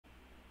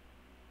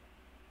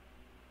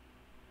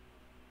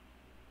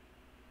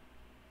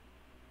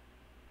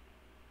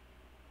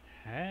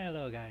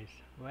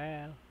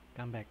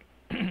Come back.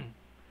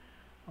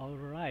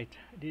 Alright,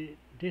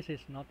 this is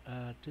not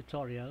a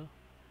tutorial,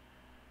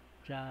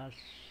 just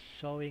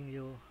showing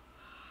you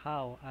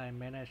how I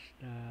manage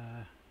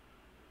the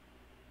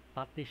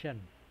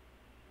partition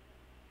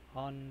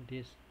on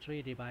these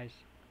three devices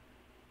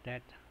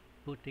that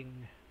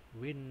booting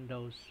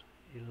Windows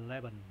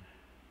 11.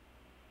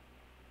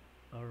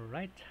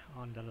 Alright,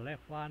 on the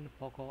left one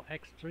Poco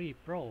X3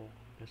 Pro,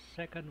 the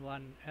second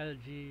one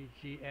LG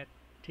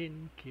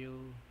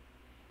G18Q,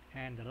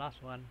 and the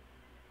last one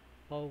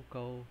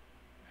Poco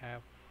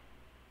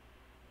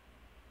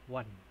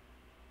F1.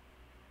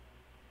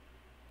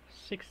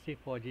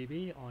 64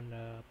 GB on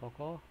the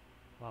Poco,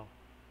 wow,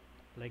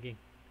 lagging.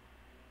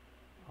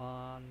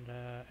 On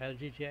the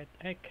LG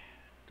G8X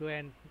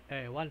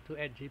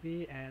 128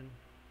 GB and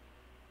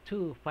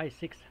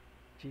 256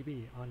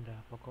 GB on the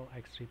Poco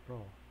X3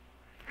 Pro.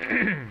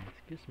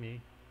 Excuse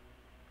me.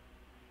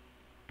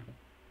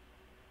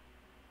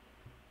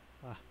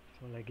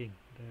 So lagging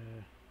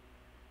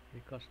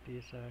because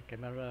this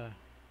camera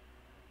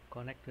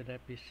connect to the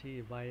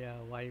PC via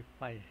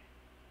Wi-Fi.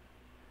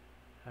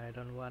 I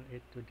don't want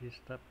it to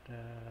disturb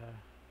the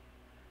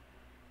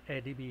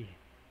ADB.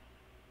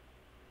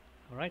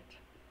 Alright,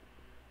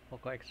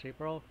 Poco X3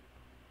 Pro,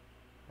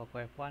 Poco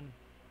F1,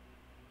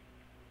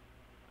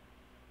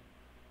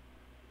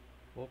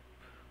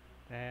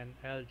 and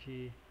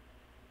LG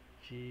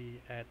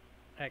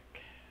G8X.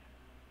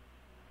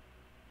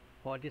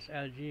 For this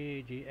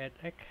LG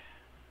G8X,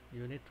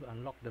 you need to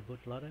unlock the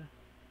bootloader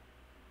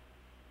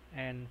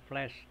and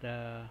flash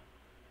the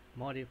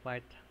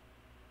modified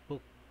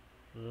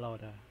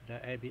bootloader, the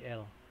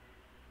ABL.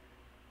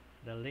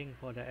 The link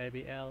for the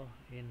ABL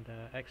in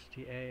the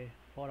XTA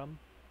forum.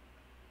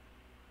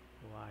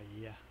 Why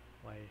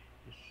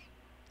this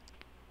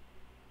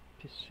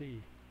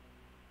PC,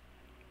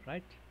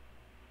 right?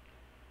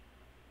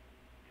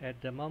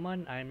 At the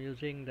moment I'm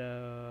using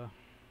the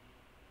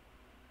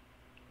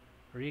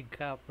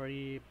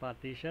recovery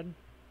partition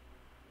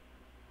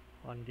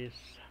on this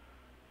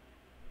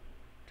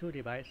two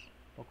devices,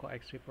 Poco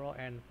X3 Pro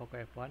and Poco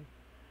F1.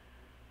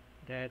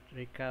 That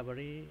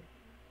recovery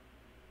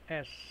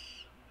as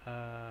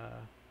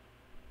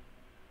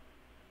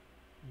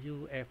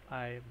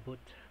UEFI boot.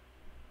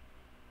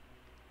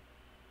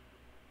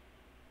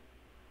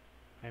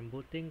 I'm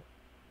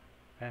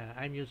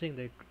using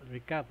the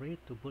recovery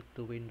to boot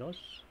to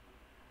Windows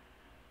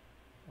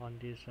on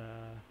this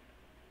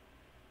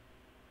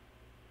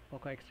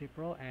Poco X3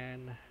 Pro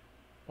and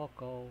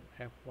Poco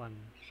F1.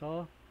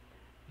 So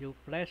you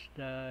flash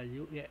the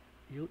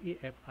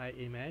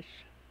UEFI image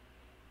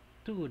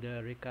to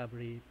the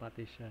recovery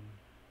partition.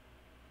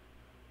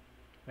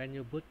 When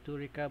you boot to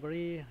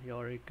recovery,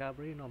 your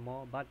recovery no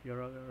more, but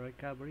your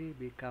recovery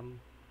become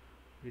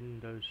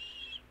Windows.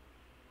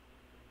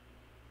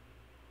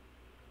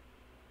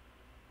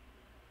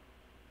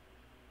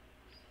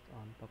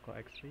 On Poco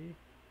X3.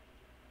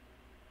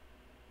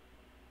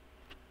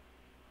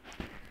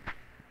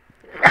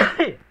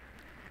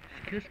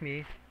 Excuse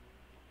me,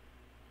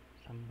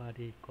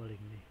 somebody calling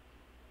me.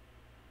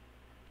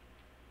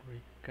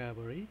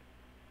 Recovery.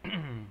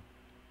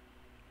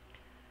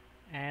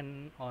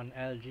 And on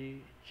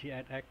LG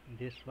G8X,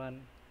 this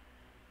one,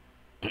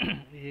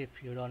 if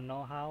you don't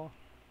know how,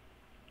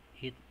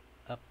 it's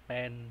a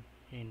pain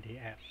in the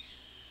ass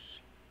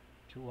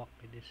to work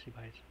with this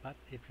device, but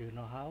if you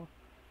know how,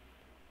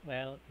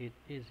 well, it's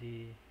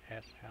easy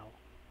as hell.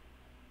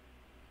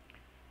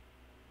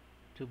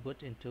 To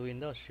boot into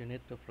Windows, you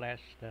need to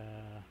flash the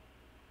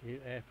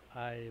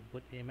UEFI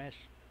boot image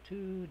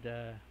to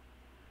the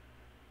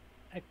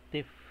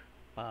active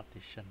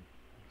partition.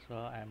 So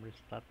I'm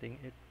restarting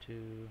it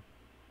to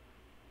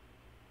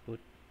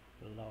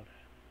bootloader.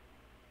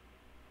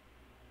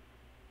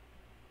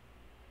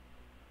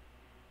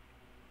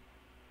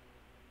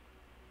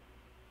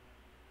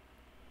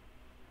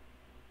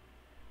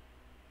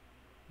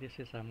 This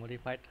is a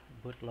modified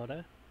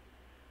bootloader,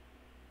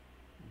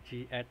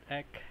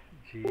 G8X,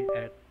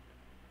 G8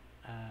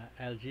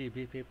 LG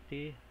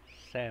B50,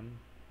 same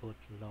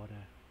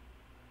bootloader.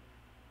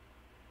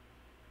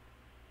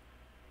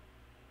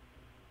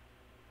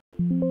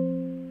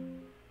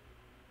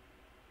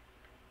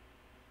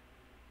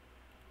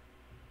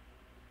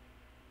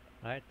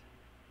 Right,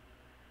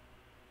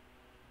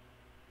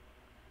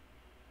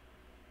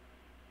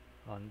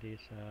 on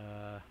this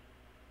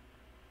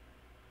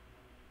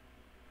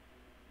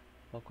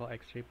Poco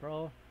X3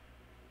 Pro,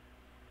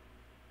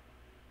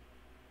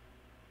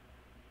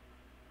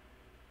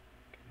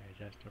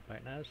 adjust the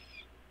brightness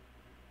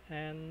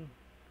and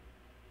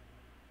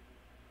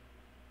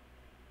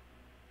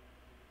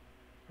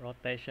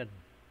rotation.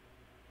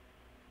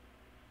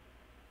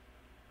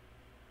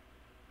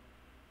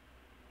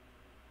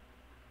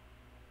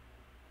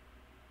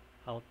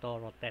 Auto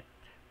rotate.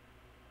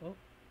 Oh,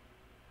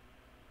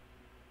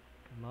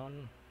 come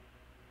on,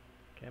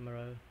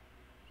 camera,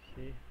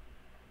 see,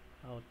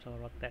 auto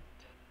rotate.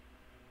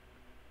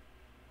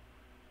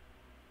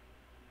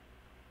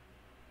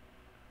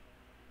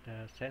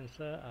 The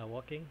sensor are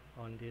working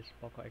on this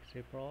Poco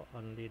X3 Pro.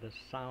 Only the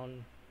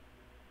sound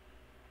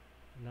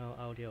no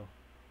audio.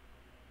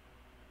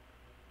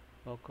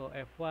 Poco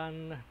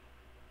F1,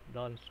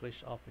 don't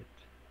switch off it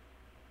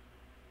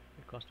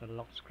because the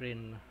lock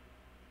screen,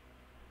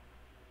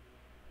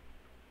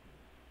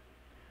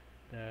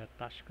 the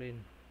touch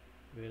screen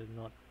will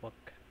not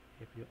work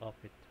if you off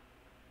it.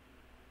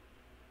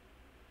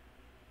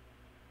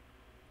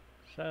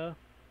 So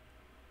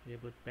we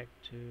boot back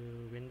to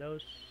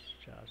Windows,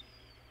 just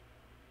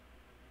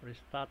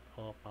restart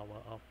or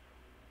power off.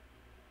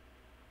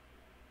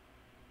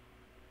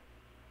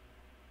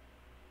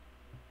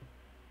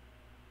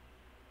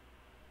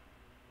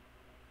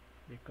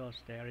 Because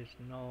there is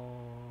no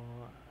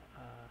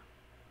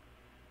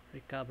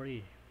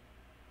recovery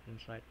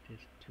inside these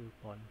 2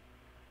 points.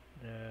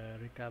 The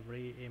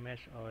recovery image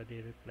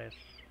already replaced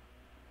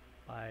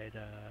by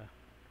the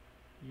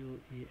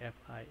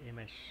UEFI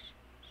image.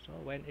 So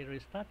when it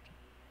restarts,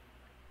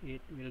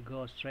 it will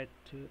go straight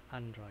to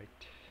Android.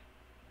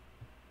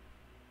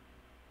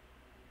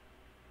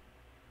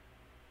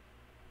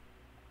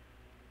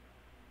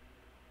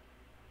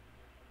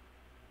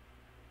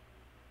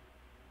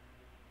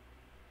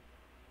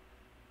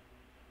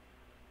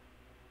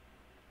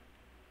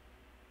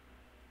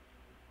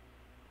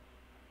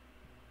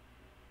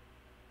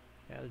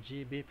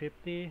 LG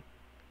B50,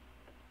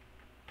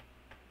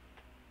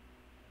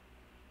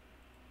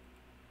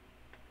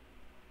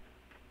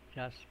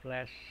 just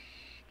flash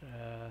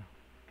the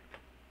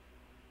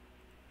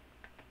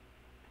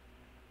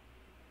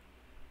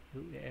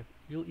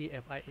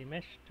UEFI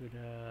image to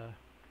the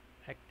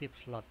active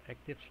slot.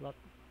 Active slot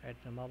at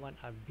the moment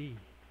are B.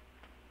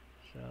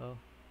 So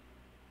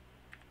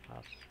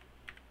pass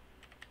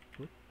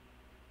boot.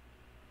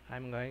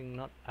 I'm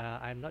not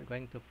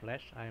going to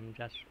flash. I'm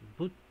just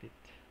boot it.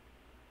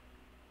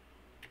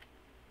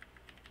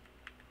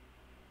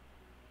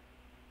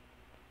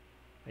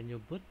 When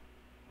you boot,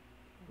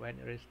 when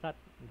you restart,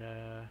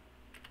 the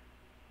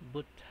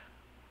boot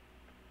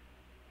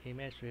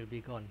image will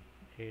be gone.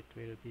 It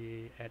will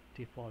be at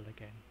default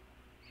again.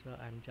 So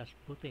I'm just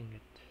booting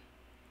it.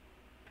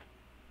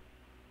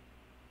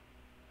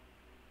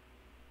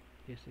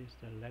 This is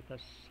the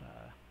latest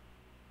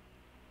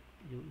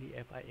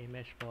UEFI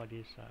image for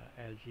this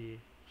LG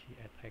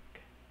G8X.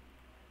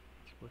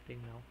 It's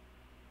booting now.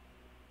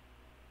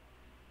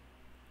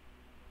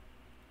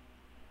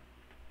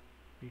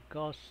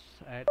 Because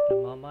at the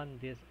moment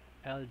this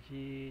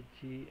LG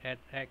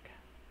G8X,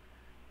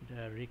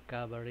 the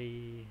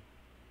recovery,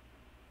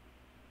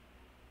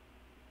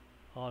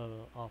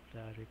 all of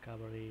the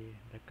recovery,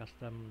 the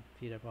custom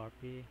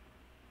TWRP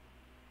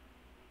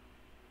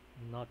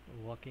not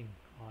working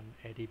on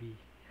ADB.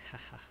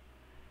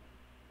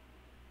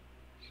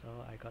 So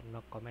I got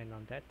no comment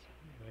on that,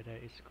 whether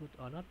it's good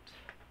or not.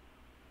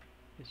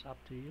 It's up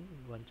to you,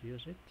 you want to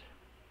use it.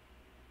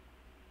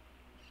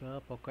 So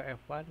Poco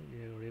F1,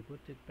 you reboot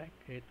it back,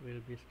 it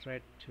will be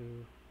straight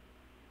to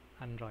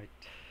Android,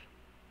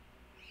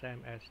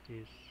 same as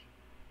this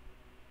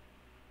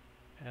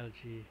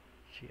LG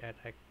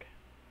G8X.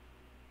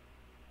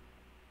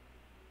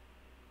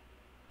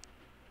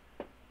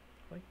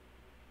 Wait.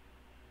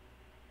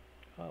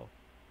 Oh,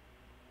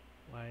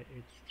 why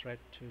it's straight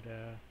to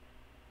the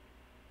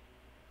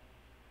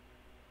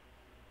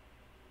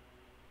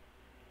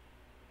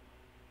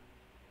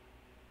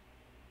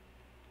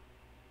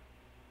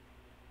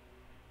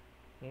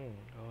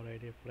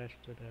already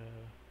flashed to the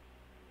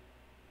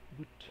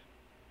boot.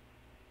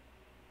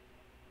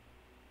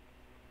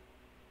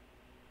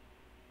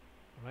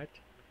 Alright,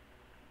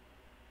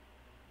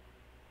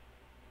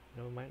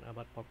 never mind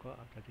about Poco.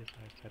 After this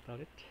I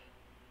settle it.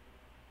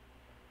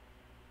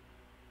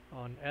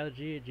 On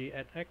LG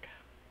G8X,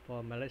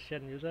 for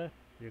Malaysian user,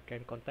 you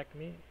can contact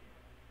me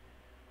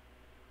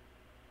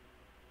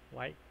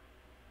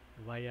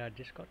via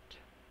Discord,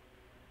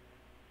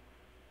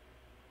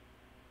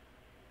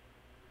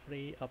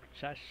 free of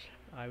charge.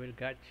 I will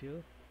guide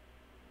you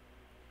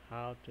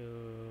how to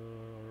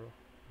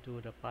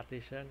do the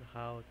partition,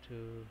 how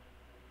to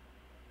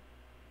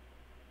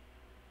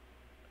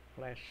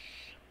flash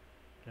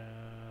the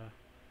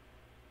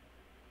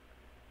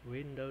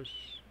Windows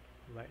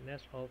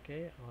brightness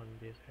okay on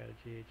this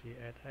LG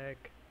G8X,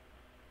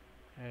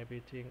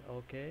 everything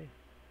okay,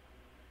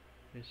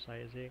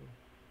 resizing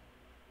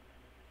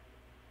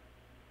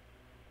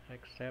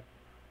except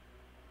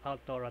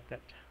auto rotate.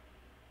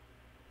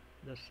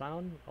 The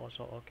sound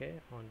also okay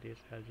on this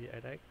LG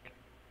G8X.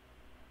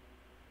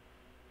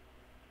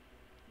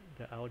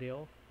 The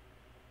audio,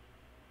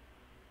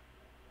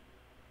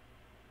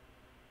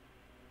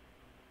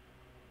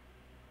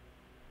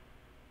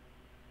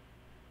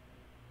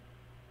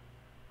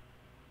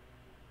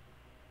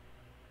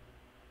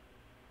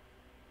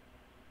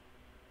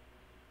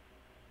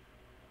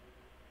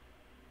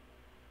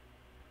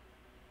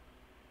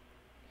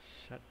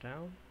 shut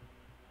down.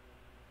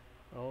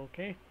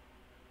 Okay.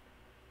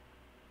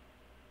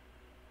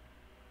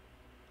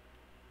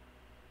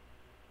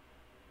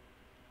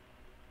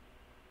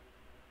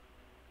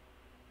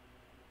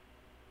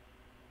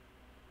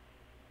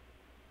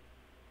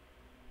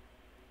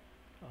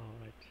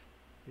 Alright,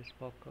 this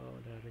Poco,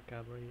 the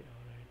recovery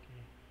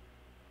already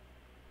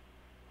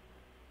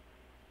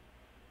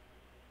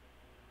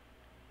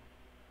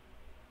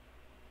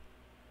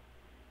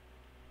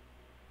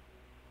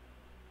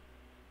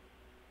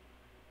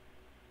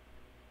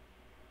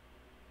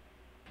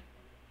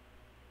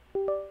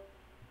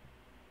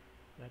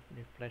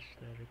refresh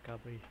the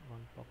recovery on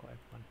Poco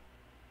F1.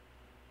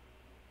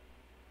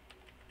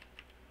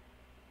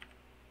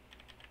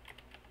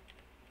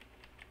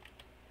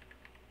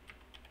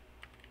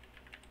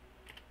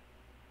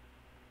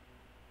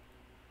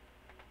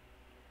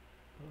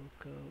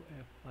 Poco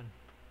F1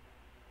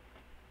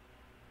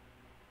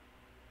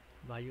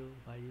 value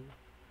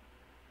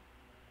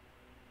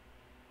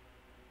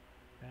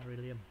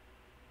beryllium.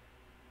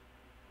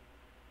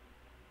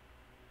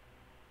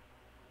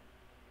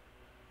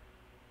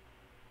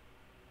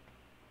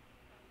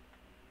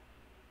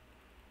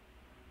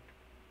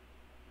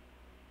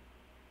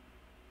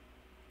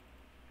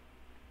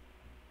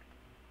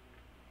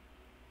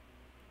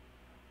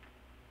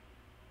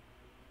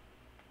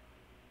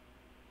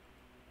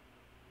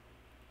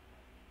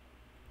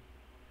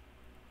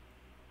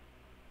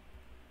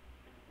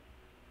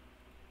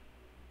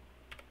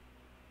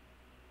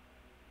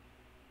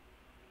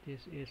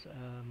 This is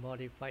a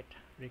modified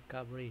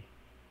recovery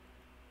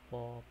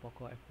for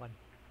Poco F1.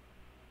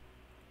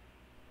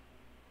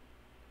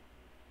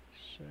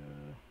 So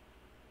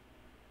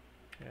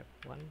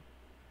F1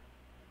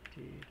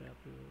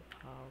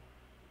 TWRP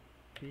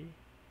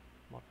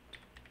mod.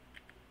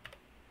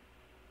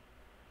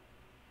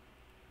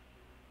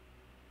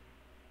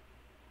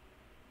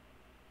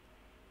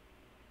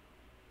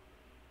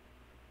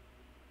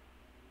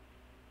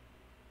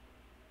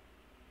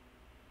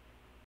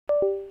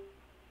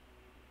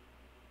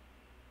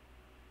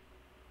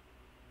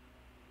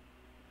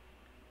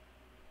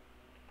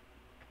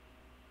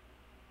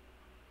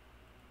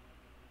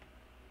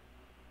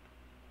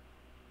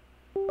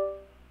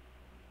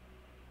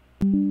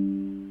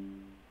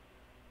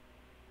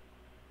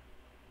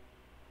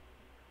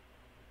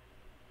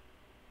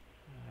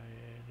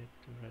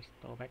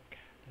 Restore back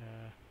the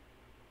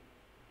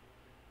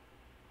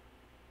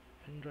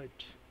android.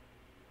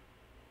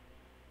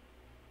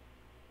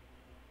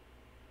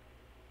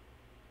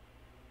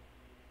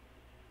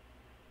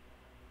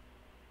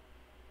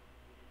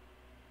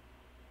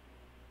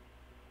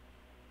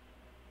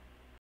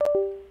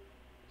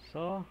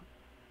 So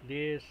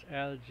this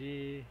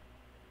LG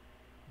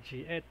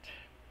G8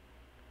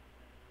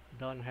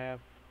 don't have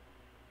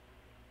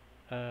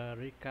a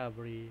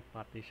recovery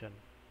partition,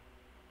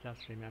 just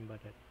remember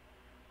that.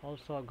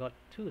 Also got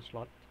 2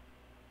 slots,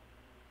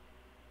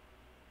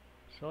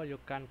 so you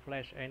can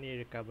flash any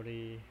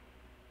recovery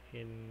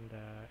in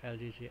the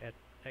LG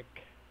G8X.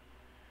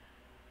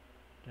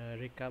 The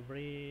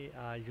recovery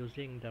are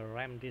using the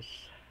RAM disk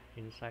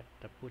inside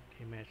the boot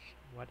image.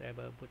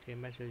 Whatever boot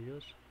image you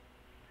use,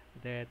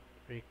 that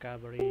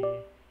recovery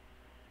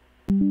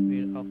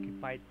will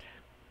occupy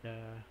the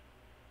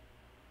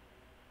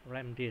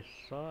RAM disk.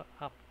 So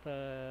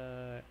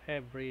after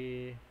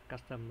every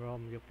custom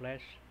ROM you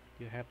flash,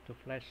 you have to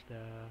flash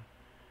the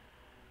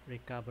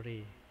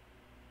recovery,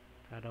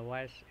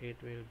 otherwise it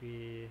will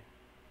be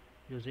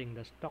using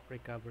the stock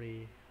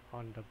recovery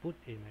on the boot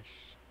image.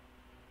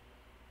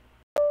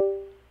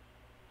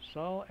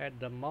 So at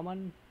the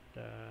moment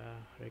the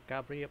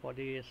recovery for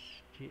this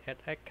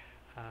G8X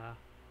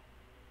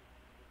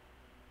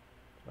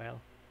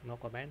well, no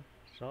comment,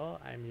 so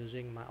I'm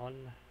using my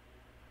own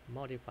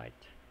modified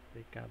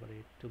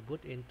recovery. To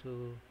boot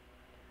into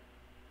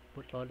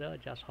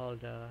bootloader, just hold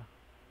the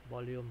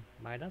volume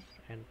minus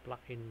and plug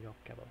in your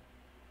cable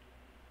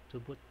to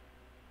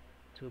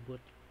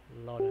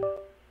bootloader.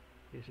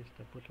 This is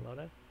the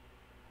bootloader.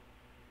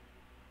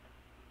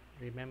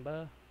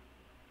 Remember,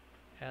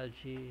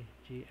 LG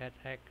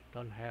G8X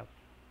don't have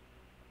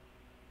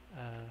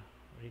a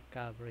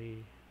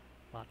recovery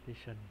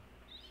partition,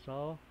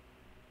 so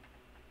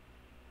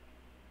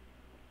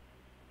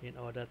in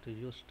order to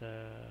use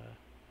the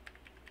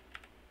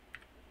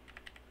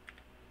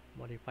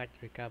modified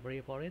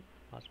recovery for it,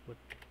 must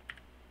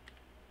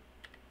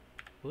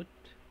boot,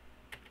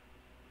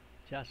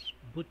 just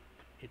boot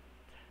it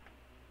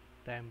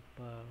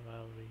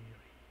temporarily.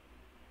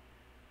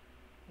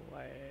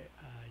 Why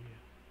are you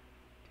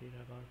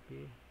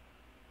TWRP?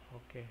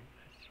 Okay,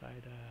 let's try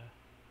the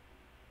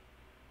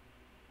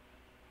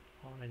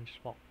orange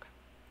fog.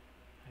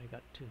 I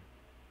got 2.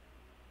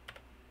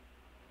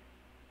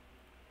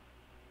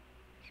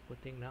 It's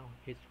putting now.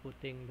 It's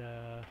putting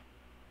the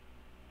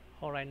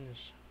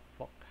orange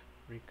fog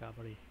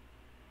recovery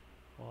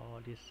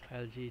for this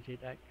LG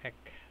G8X,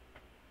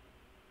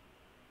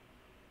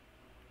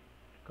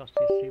 because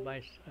this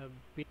device a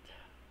bit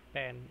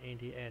pain in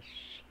the ass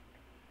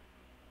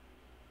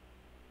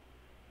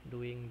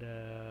doing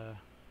the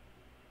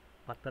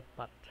button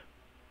part.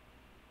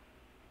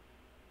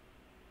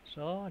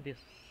 So this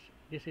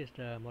is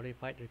the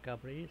modified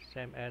recovery,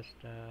 same as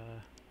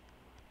the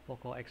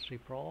Poco X3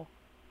 Pro.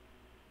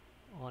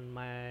 On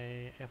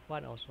my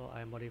F1 also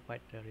I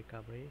modified the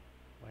recovery.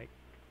 Wait,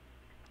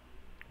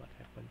 what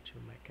happened to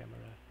my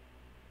camera?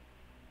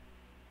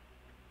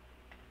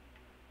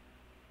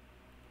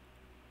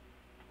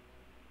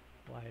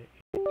 Why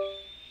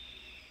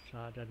it's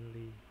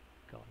suddenly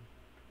gone?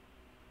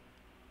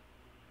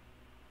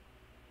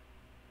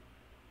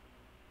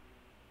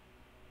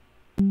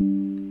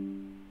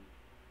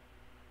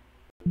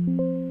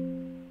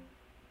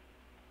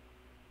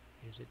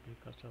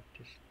 of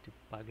this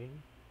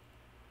debugging.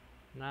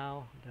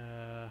 Now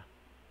the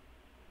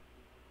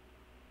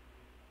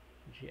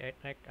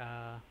G8X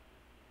are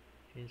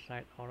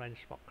inside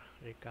orange box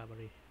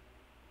recovery.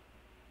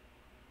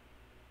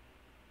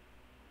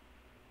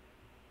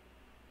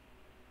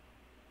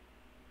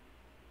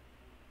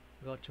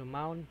 Go to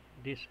mount,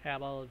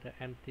 disable the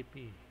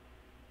MTP.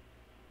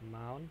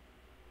 Mount,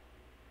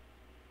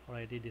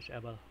 already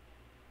disabled.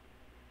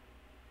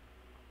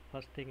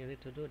 First thing you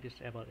need to do,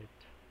 disable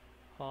it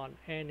on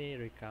any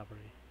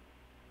recovery,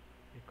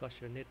 because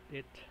you need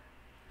it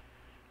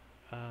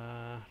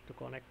to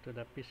connect to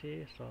the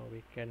PC so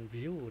we can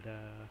view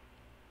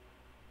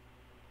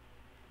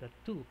the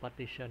two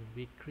partition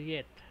we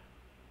create.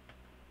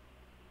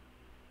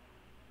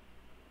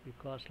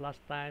 Because last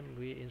time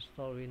we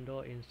install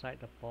Windows inside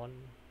the pawn,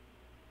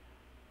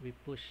 we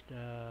push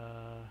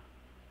the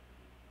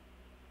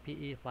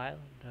PE file,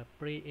 the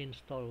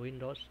pre-installed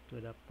Windows, to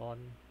the pawn.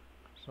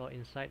 So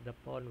inside the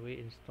pawn we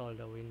install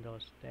the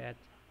Windows that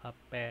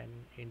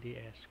append in the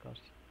S,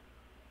 because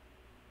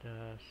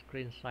the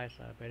screen size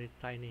are very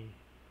tiny.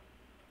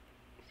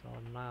 So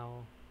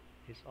now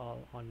it's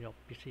all on your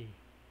PC.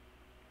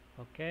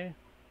 Okay,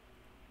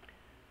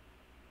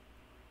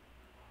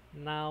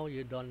 now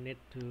you don't need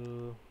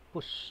to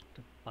push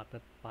the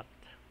button part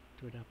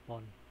to the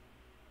pawn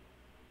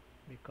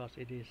because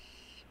it is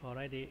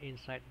already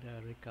inside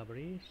the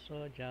recovery.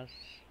 So just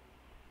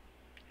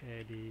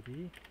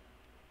adb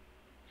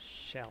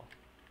shell.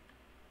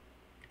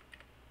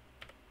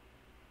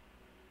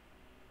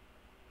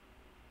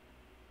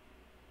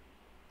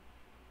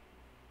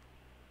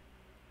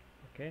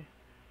 Okay,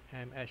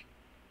 ms2lm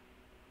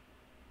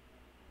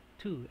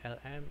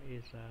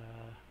is a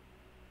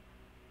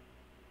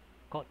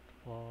code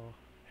for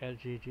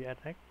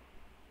LGGX.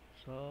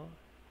 So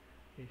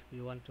if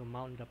you want to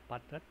mount the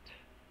path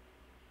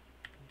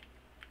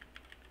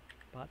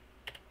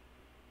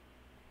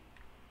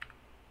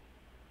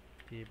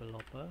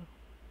developer,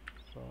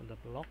 so the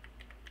block,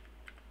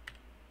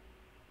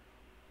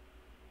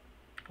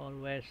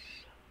 always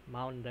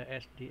mount the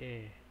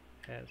SDA.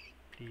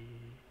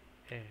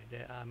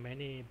 There are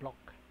many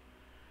blocks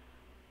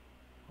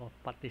of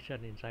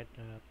partition inside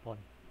the pawn.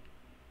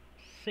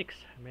 6,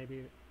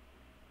 maybe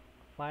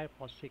 5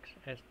 or 6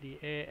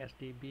 SDA,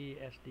 SDB,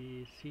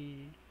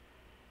 SDC,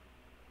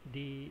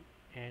 D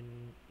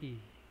and E.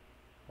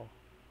 Oh,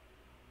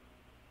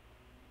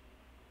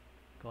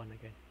 gone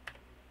again.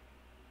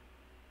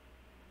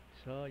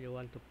 So you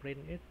want to print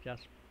it,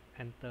 just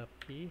enter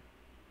P.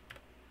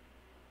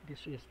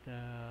 This is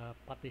the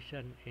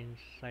partition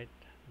inside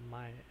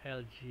my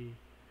LG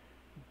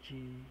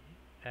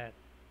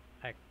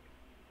G8X.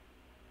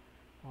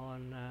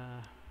 On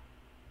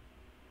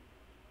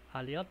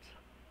Alliot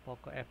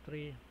Poco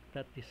F3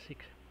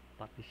 36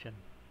 partition.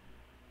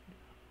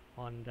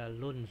 On the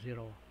Lun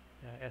 0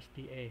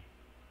 SDA.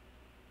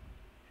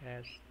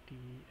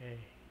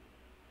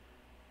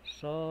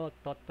 So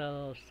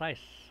total size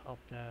of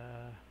the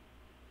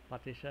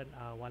partition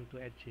are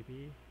 128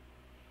 GB.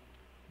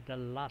 The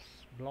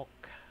last block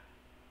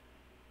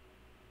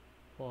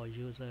for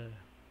user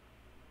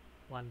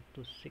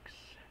 126.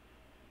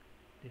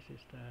 This is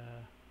the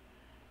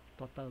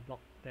total block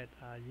that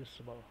are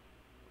usable,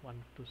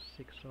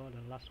 126. So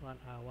the last one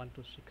are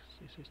 126.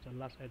 This is the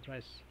last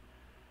address.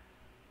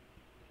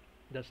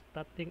 The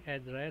starting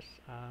address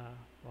are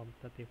from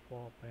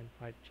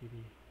 34.5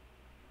 GB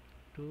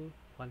to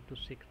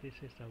 126. This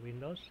is the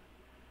Windows.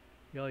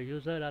 Your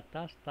user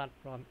data start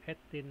from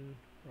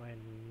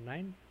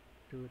 18.9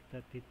 to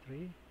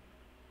 33.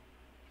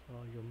 So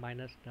you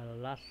minus the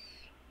last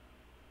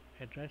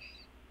address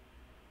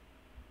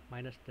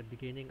minus the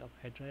beginning of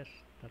address,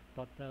 the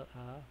total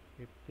are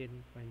 15.0.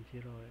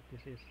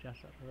 This is just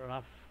a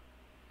rough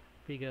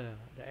figure.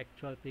 The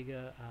actual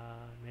figure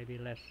are maybe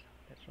less.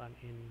 That's one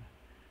in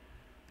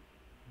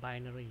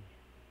binary.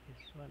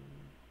 This one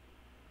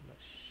not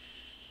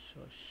so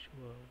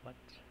sure, but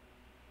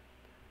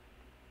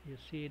you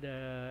see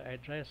the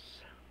address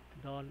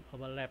don't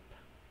overlap.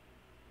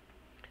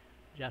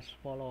 Just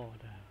follow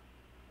the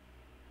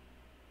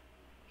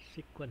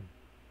sequence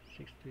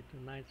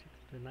 6329,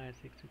 6329,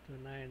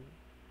 6329,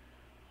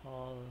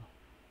 all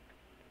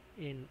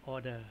in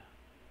order,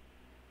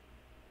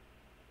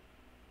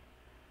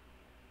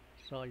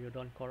 so you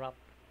don't corrupt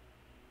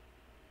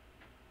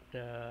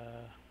the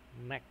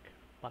MAC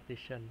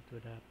partition to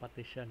the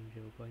partition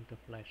you're going to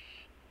flash.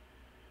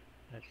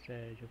 Let's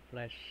say you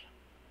flash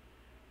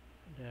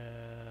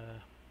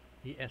the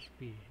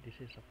ESP. This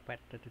is a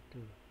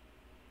FAT32.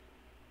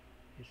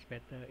 It's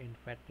better in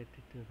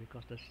FAT32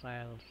 because the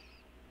size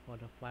for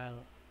the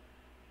file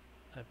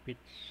a bit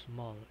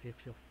small. If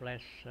you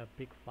flash a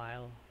big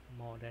file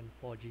more than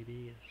 4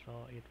 GB,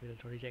 so it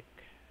will reject.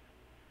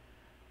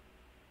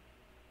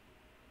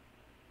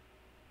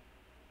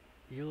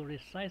 You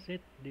resize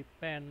it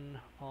depend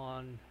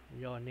on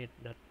your need.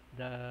 That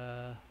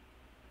the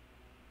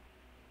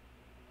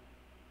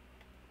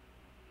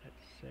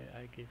let's say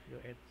I give you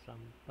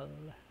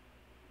example.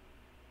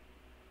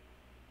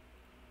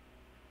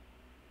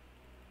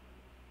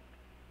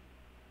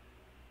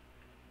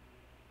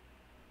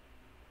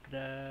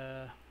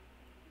 the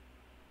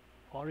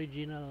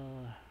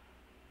original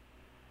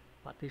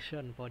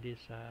partition for this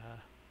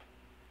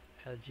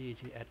LG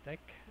G-Attack,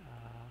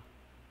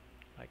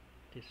 like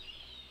this.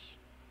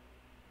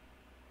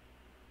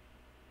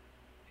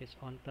 It's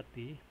on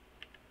 30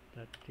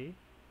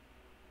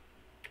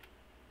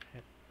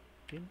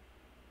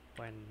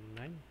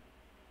 18.9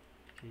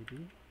 GB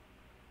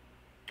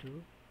to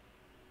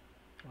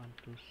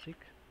 126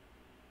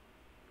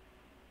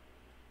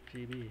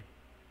 GB.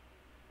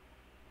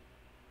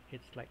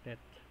 It's like that.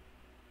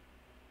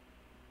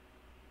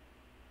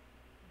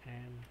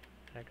 And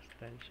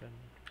extension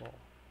 4.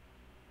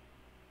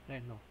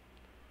 No,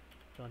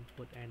 don't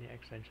put any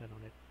extension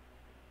on it,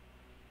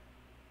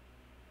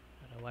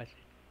 otherwise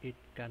it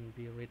can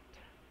be read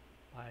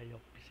by your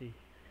PC.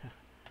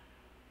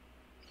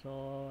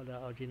 So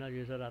the original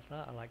user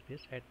data are like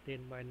this,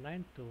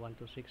 18.9 to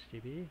 126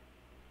 GB.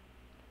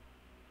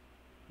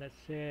 Let's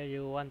say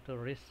you want to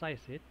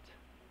resize it.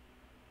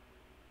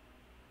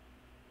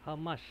 How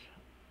much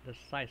the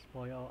size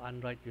for your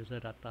Android user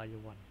data you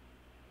want?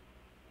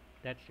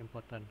 That's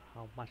important,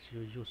 how much you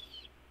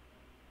use.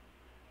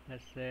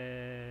 Let's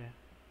say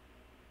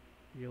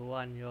you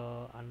want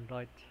your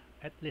Android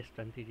at least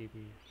 20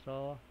 GB,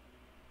 so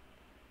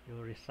you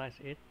resize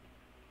it.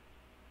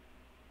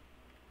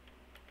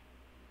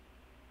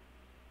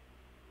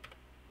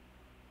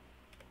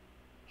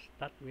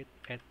 Start with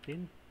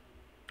 18.9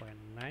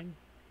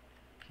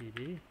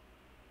 GB,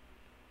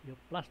 you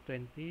plus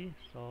 20,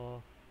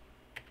 so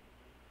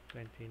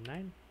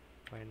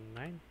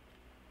 29.9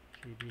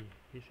 GB.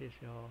 This is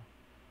your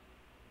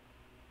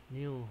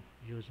new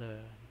user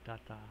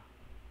data.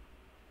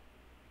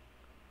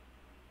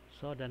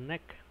 So the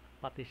next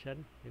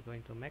partition you're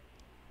going to make,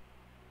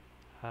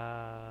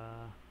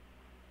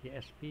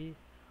 ESP.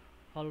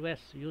 Always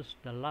use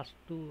the last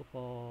two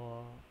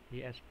for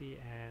ESP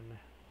and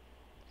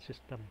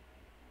system.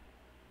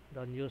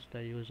 Don't use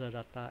the user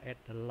data at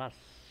the last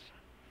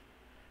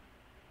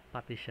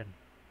partition.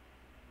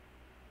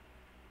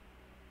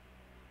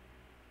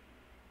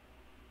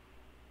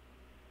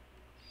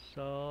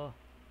 So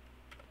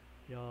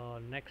your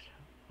next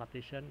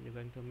partition you're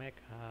going to make,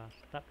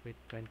 start with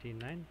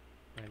 29.9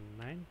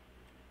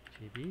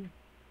 GB.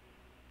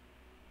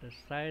 The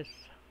size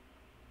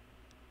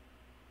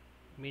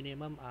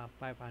minimum are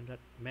 500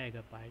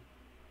 megabyte,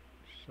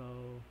 so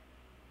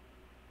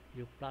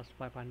you plus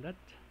 500,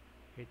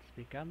 it's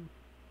become,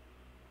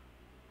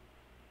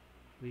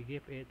 we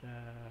give it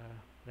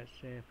let's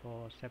say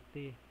for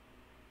safety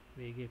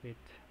we give it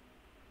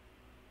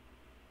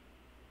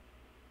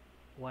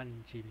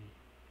 1 GB,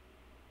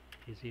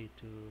 easy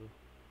to,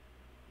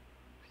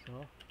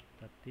 so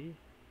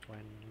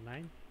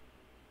 30.9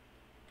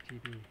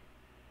 GB.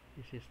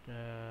 This is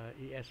the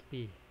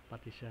ESP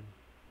partition.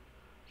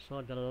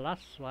 So the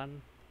last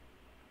one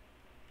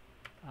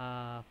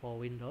for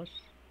Windows,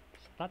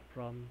 start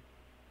from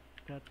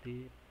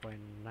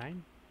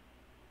 30.9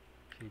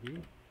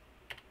 GB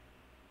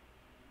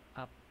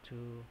up to,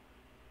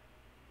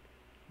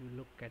 you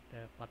look at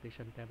the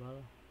partition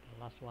table,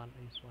 the last one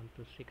is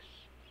 126,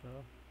 so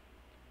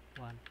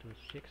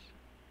 126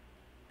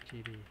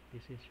 GB.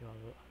 This is your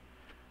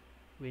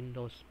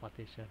Windows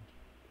partition.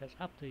 That's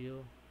up to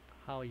you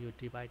how you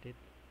divide it.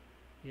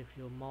 If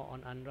you're more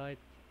on Android,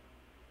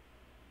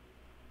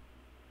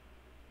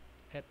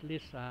 at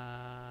least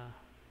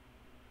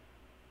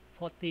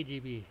 40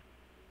 GB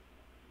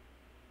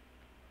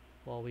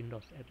for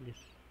Windows at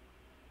least.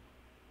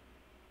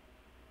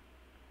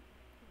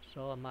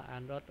 So my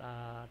Android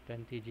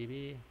 20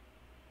 GB,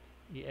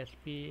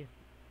 ESP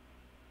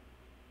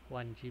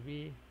 1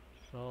 GB,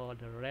 so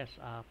the rest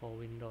are for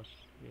Windows.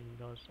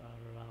 Windows are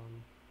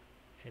around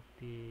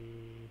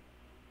 80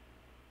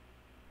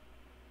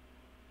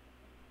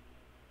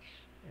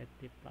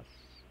 plus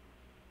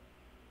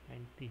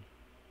 90,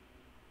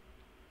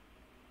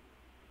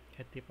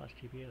 80 plus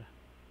GB lah.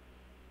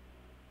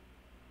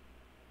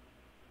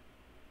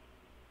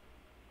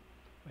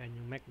 When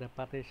you make the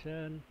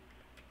partition,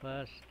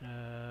 first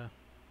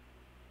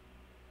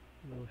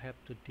you have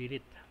to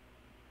delete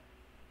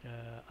the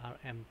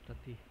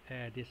RM30,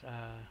 this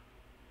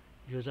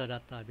user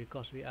data,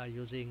 because we are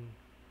using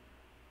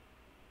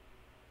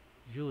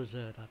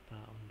user data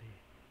only,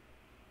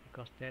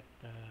 because that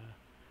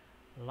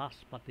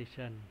last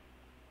partition,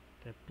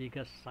 the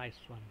biggest size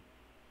one.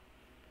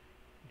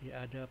 The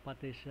other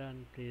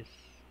partition, please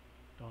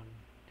don't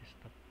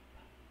disturb,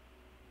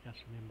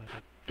 just remember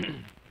that.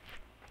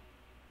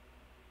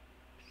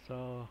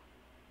 So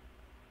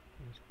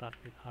you start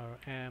with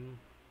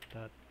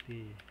RM30,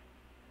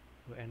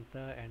 you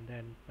enter and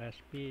then press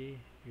P,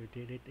 you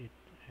delete it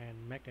and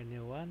make a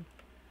new one.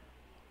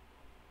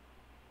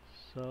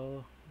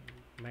 So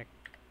make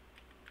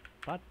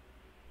path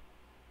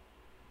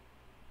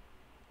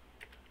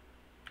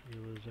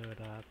user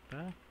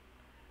data.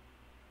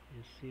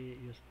 You see,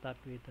 you start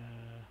with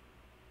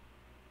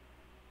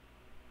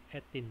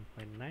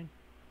 18.9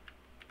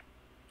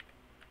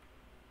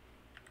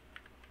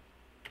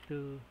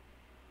 to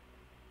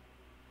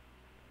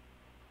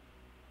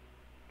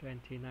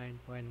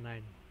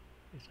 29.9.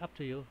 It's up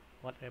to you,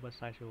 whatever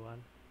size you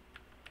want.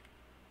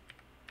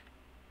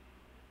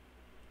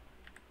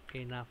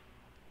 Enough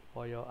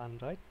for your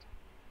Android.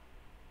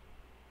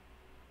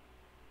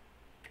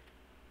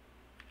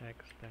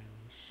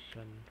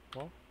 Extension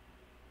 4.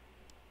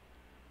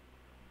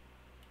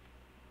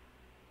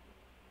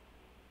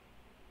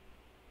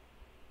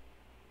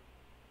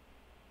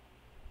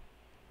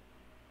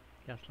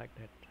 Just like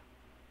that.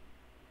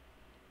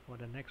 For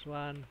the next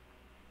one,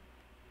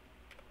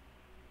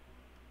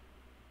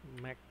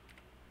 Mac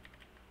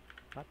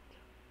But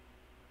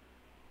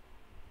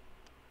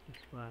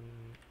this one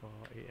for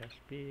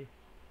ESP.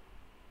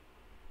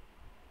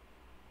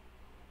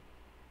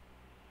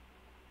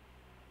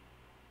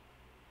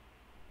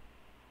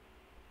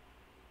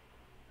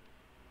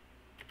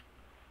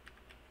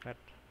 Fat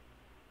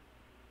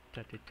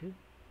 32.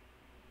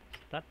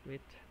 Start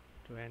with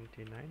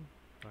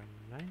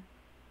 29.9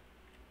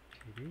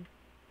 GB.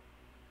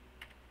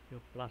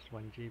 You plus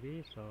 1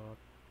 GB, so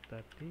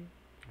 30.9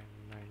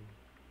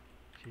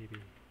 GB.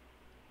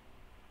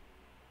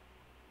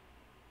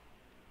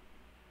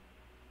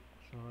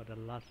 So the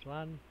last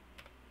one,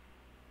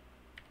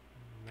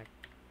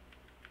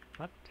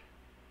 MacPad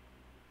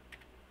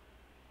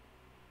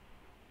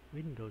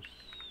Windows.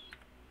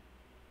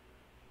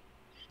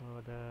 So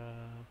the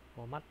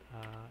format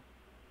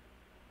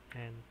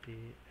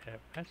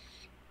NTFS.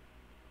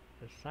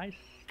 The size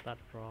start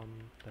from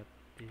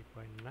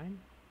 30.9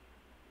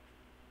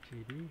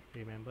 GB.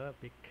 Remember,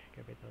 big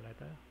capital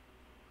letter.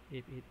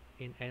 If it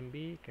in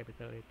MB,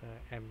 capital letter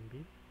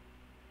MB.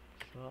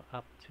 So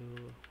up to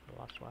the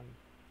last one.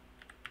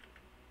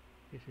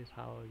 This is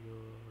how you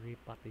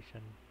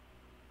repartition.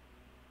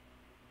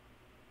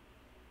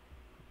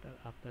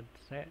 After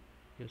that,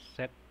 you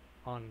set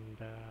on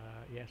the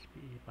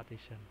ESP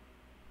partition.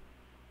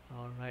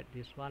 Alright,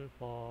 this one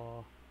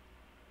for.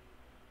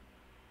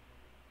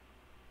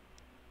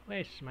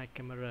 Where's my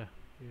camera?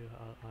 You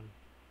are on.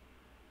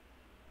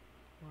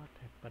 What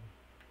happened?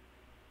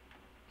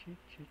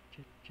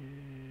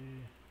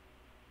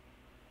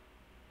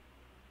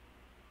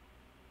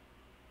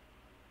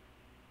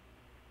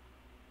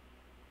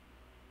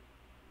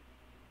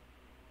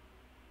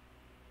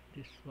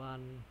 This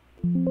one.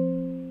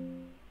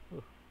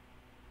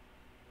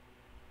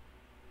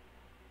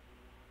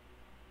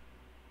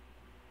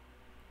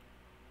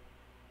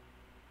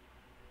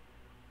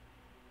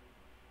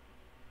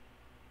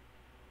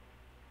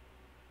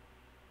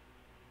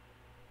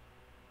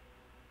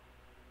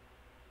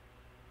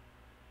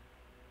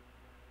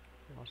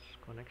 Lost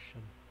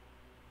connection.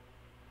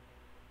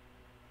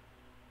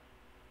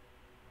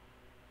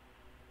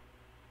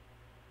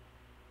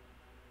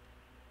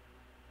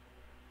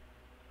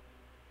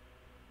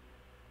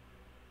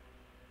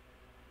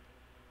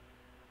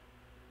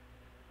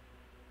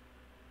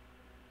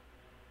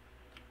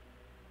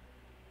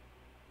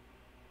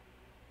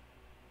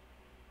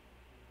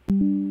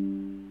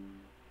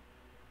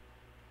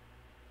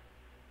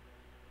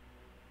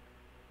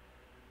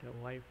 The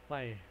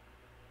Wi-Fi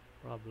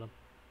problem.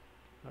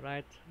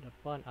 Alright, the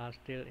phone are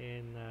still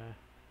in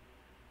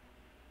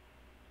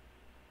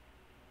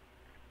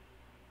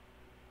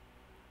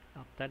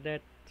after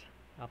that,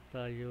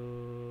 after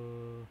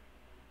you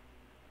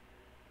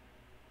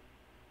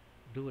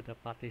do the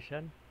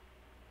partition,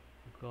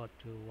 you go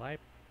to wipe,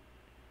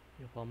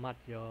 you format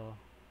your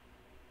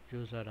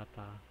user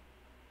data.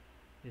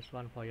 This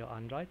one for your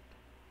Android.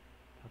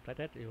 After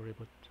that, you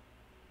reboot.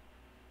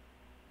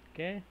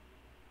 Okay.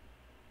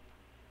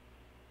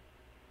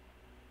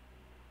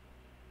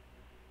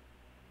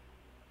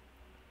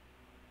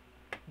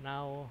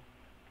 Now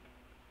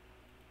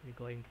we're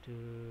going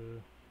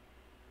to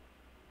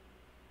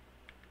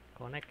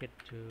connect it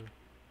to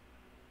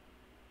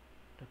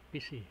the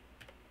PC.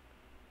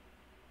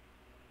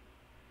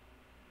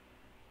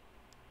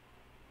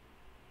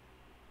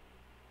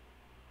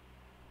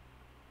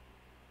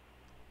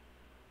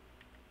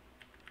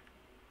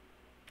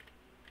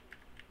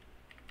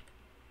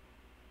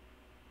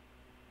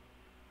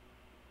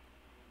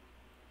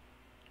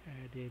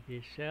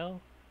 ADB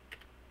shell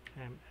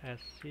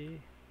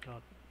msc.sh.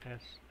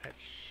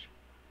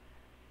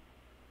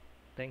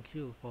 Thank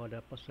you for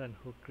the person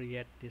who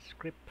create this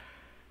script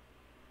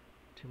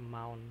to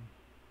mount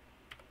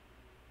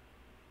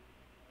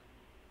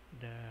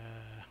the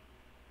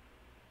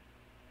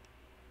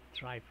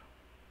drive.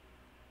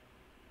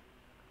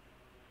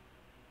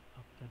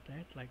 After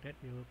that, like that,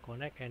 you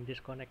connect and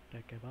disconnect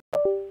the cable.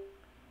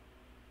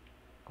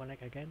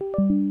 Connect again.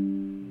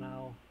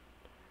 Now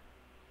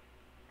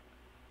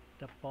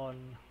the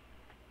phone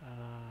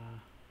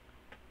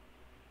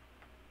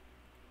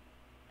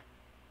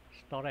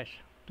storage,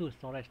 two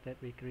storage that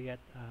we create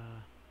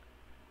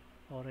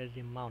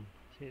already mount.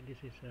 See, this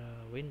is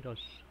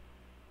Windows.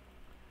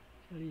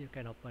 Actually, you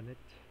can open it.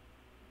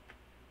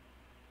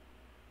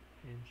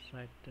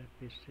 Inside the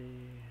PC,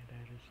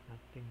 there is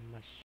nothing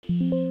much.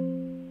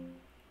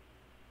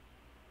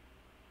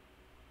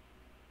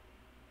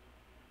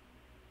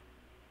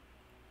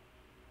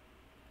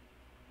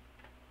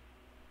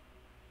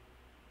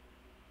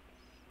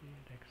 See,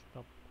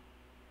 desktop.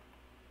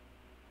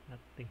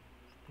 nothing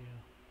still.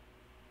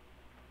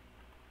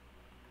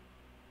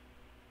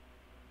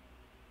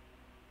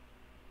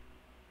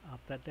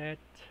 After that,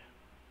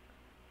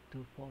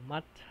 to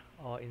format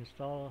or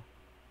install,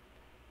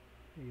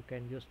 you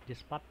can use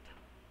this path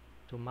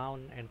to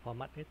mount and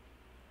format it.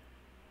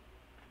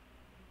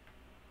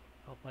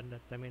 Open the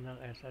terminal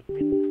as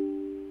admin.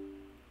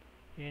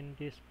 In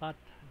this path,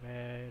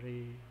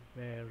 very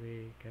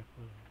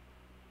careful.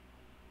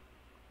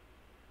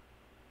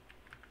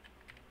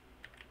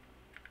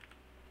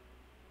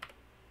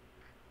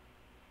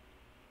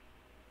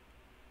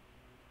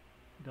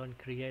 Don't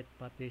create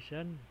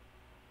partition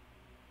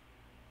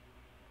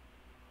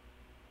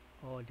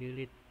or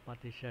delete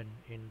partition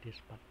in this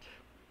path.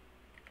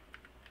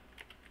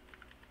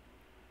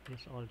 This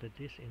all the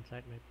disk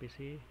inside my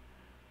PC.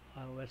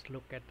 I always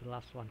look at the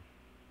last one.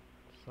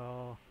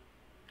 So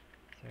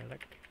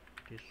select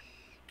this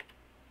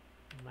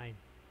 9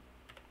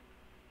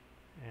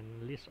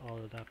 and list all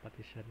the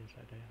partition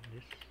inside there.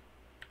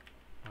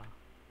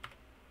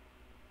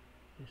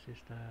 This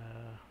is the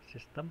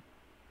system.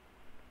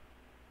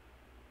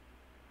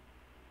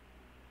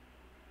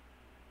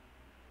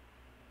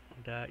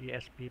 The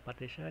ESP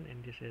partition,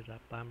 and this is the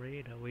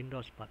primary, the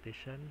Windows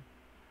partition.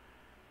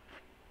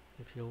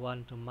 If you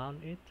want to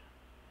mount it,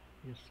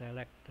 you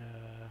select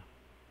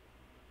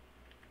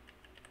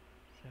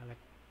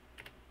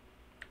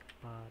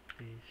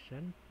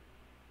partition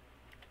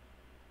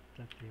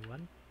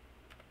 31.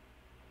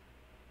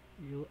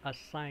 You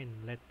assign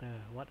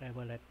letter,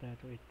 whatever letter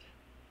to it.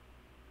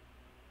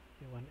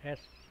 You want S,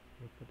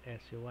 you put S.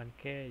 You want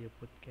K, you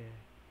put K.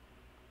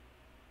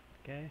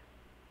 Okay,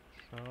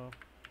 so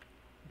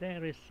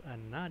there is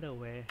another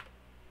way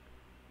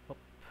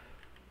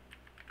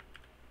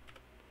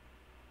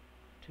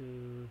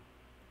to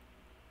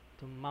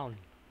mount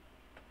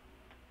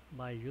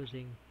by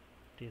using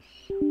this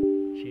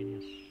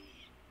genius.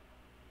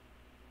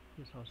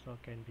 This also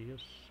can be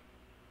used.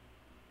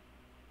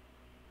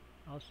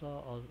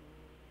 Also,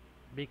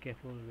 be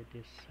careful with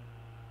this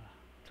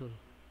tool.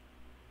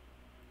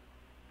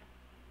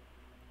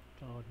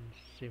 Don't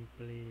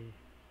simply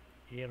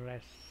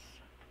erase.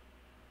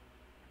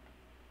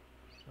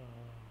 So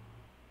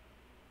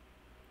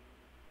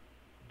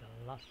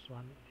the last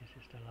one, this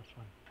is the last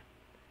one,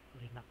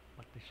 Linux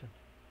partition.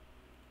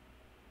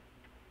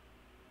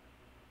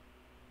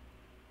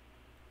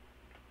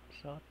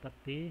 So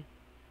 30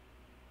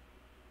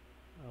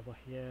 over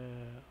here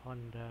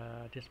on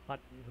this part,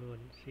 you will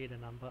see the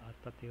number at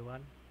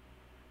 31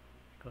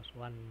 because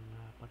one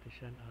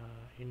partition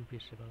are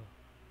invisible.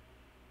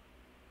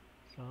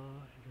 So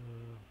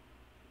you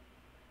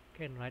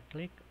can right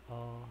click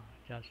or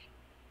just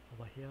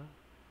over here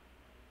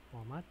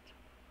format,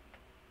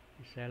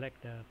 you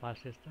select the file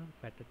system,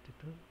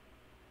 FAT32,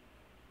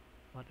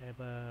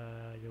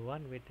 whatever you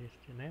want with this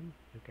name.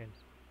 You can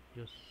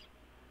use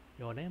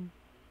your name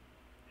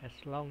as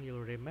long you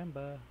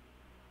remember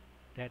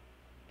that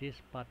this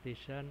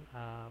partition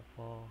are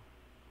for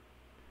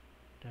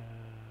the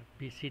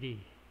BCD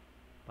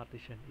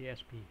partition,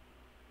 ESP,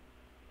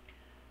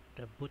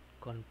 the boot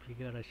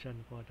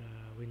configuration for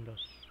the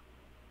Windows.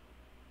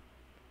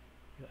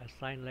 You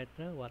assign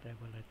letter,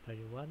 whatever letter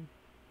you want,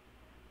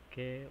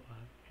 K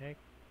or X.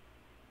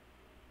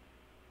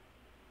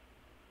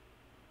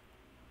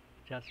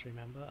 Just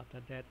remember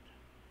after that,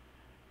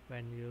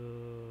 when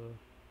you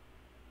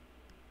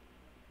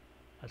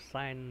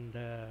assign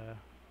the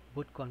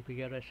boot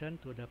configuration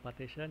to the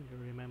partition, you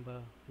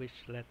remember which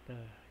letter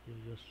you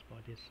use for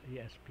this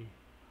ESP.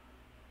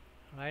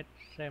 Right,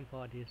 same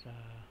for this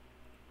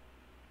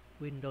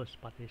Windows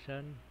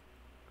partition.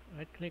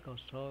 Right click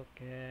also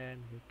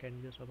you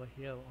can use over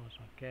here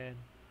also can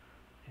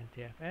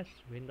NTFS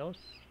Windows,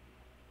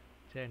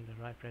 change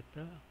the right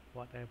letter,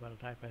 whatever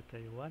right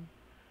letter you want.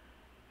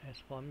 As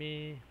for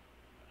me,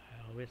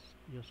 I always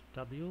use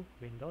W,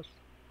 Windows,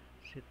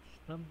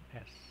 System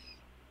S.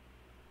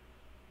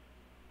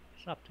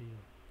 It's up to you.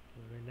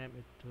 You rename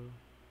it to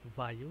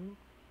value,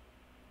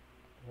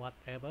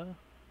 whatever,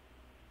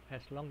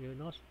 as long you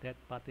know that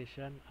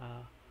partition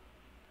are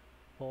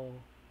for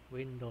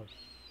Windows.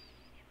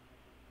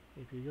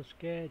 If you use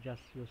K,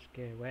 just use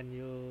K. When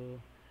you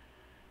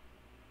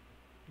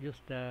use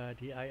the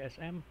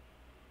DISM,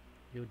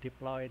 you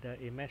deploy the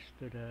image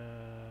to the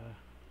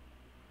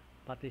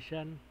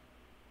partition.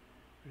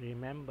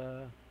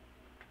 Remember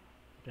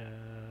the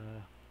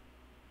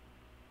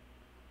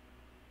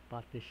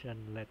partition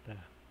letter,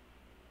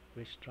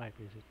 which drive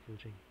is it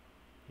using.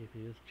 If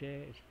you use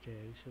J, it's J.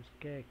 If you use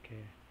K, K.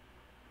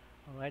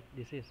 Alright,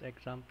 this is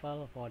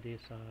example for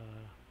this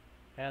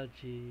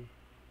LG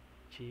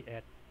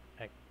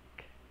G8X.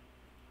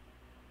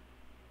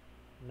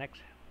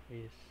 Next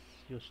is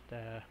use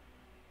the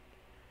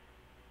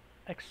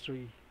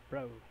X3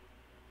 Pro.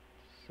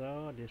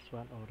 So this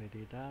one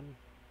already done.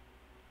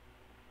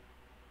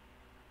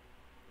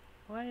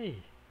 Why?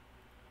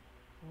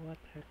 What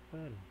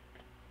happened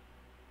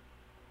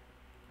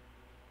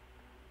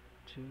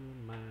to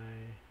my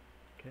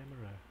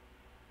camera?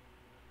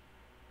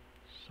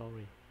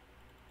 Sorry.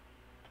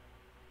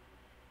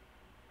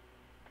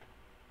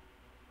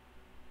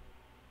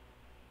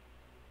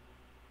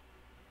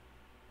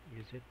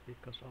 it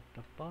because of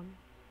the font?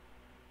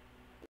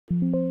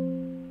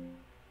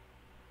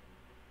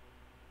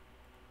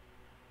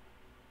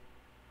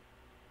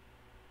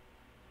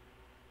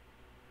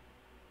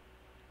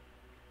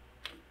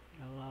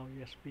 Allow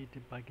USB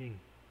debugging.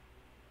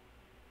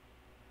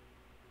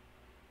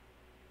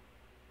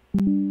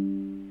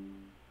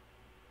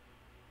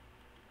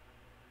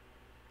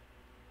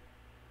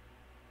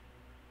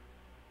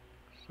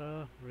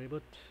 So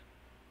reboot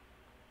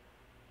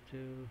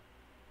to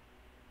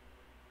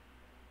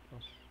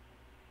close.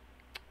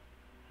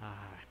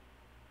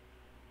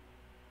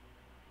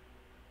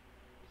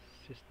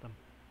 System.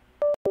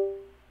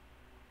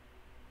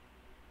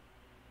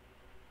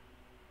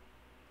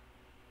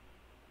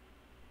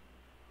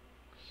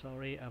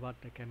 Sorry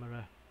about the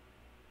camera.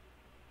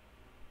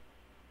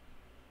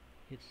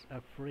 It's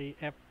a free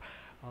app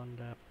on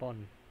the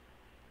phone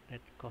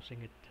that's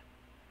causing it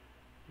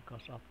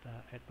because of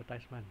the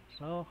advertisement.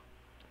 So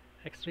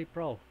X3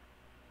 Pro.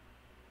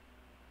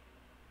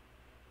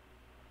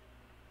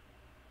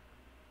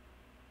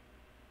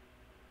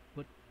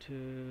 Boot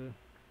to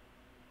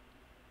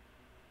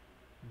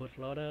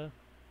bootloader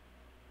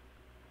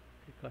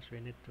because we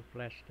need to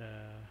flash the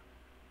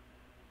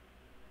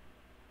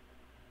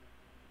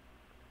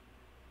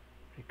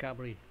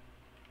recovery.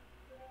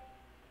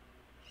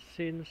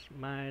 Since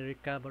my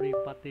recovery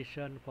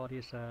partition for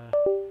this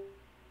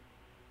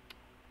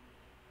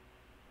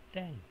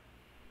dang,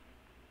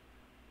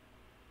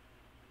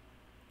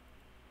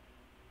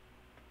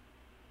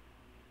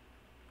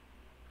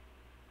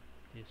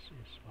 this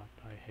is what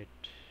I hate.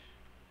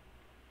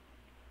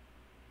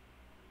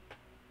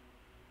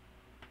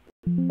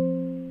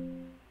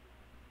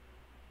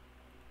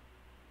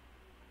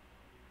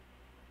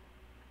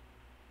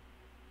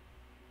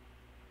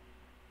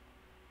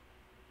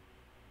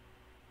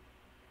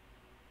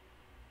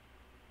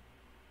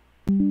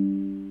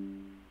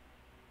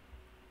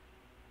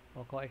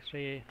 Poco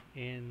X3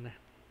 in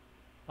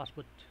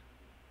fastboot.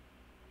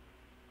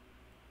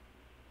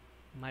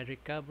 My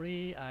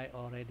recovery I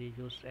already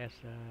use as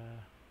a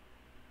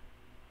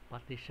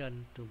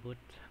partition to boot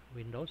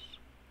Windows.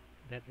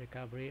 That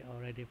recovery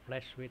already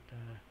flashed with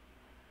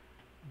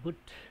boot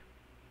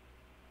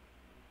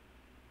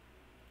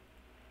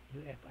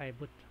UFI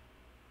boot.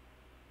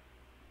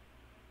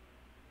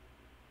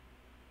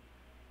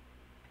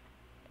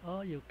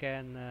 Or you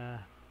can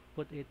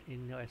put it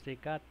in your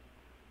SD card.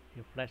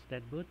 You flash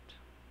that boot,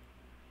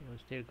 you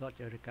still got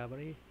your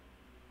recovery.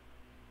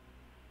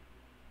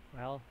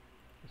 Well,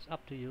 it's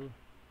up to you.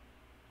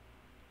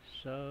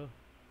 So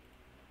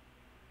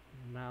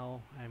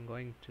now I'm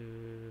going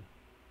to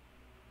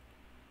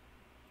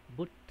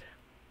boot,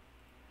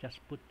 just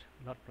boot,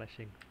 not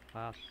flashing.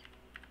 Fast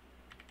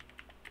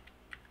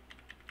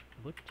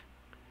boot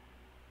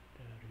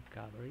the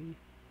recovery.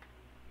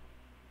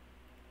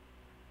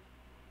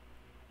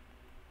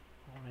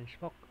 Orange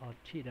box or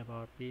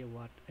TWRP,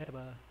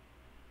 whatever.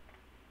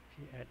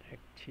 GADX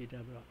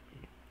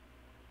TWRP.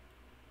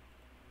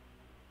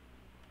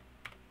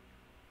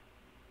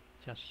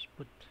 Just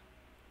put,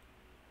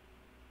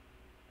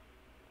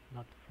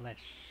 not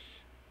flash.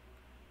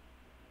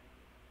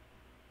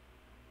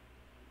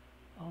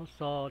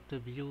 Also, to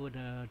view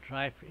the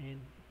drive in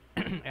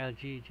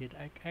LG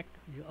GADX,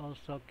 you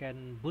also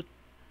can boot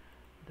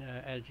the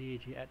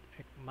LG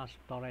GADX mass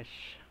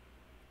storage.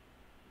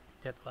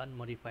 That one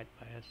modified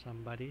by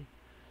somebody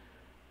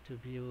to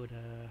view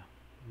the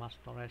mass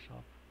storage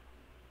of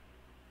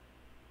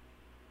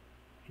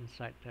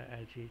inside the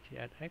LG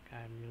GADX.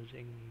 I'm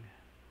using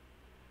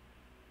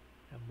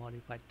a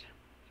modified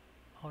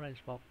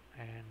orange box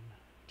and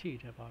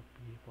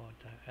TWRP for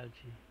the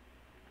LG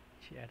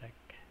GADX.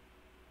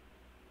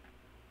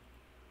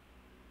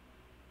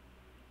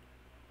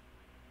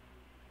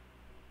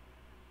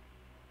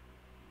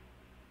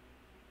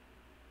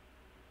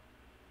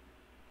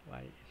 Why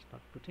it's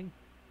not putting?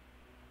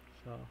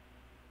 So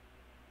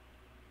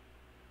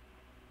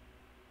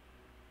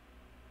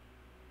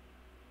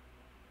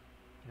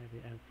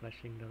maybe I'm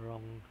flashing the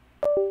wrong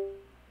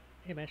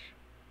image.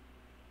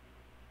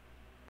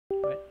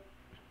 But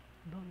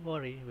don't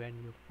worry when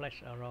you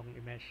flash a wrong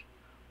image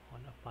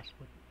on a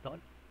fastboot.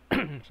 Don't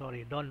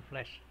sorry, don't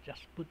flash,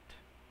 just put.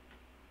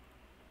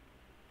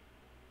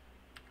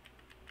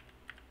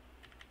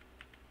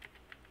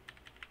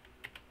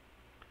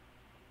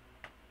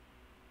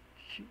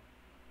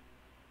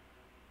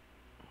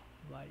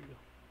 Why you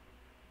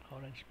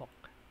orange box?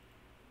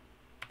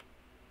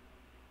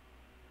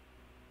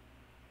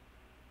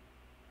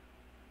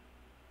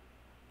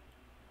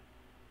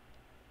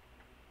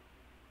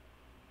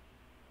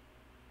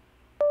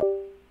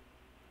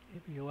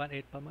 If you want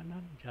it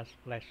permanent, just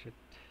flash it.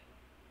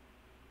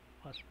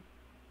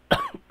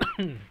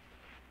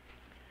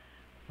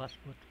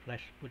 Fastboot,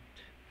 flash boot.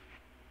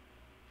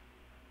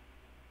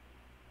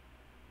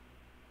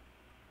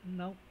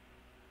 No.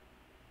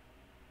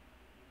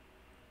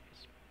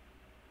 It's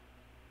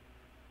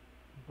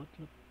boot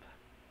loop.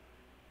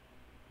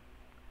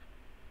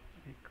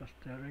 Because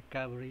the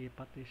recovery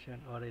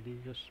partition already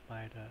used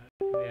by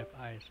the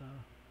UFI, so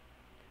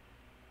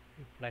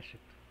you flash it.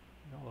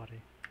 don't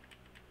worry.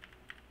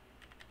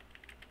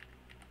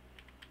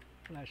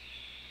 Flash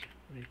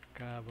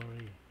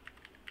recovery.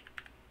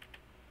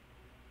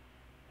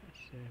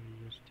 Let's say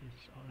we use this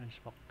orange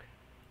box.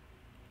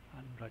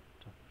 Android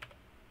top.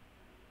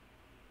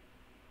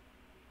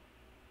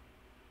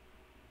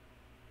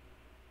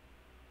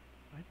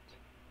 Right.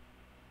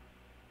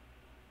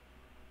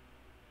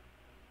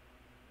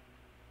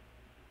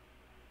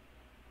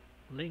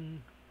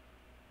 Link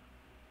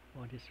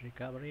for this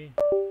recovery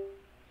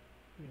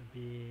will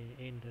be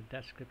in the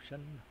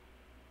description.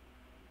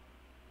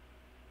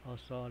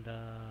 Also the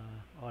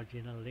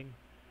original link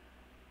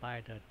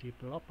by the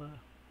developer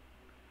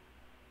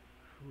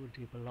who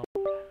developed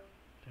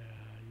the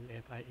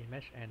UFI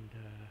image and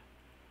the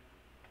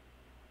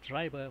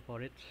driver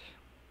for it.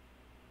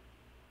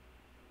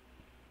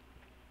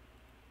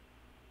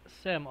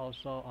 Same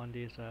also on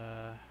this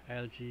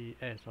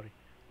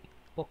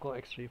Poco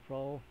X3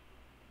 Pro.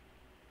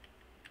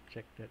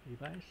 Check that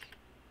device.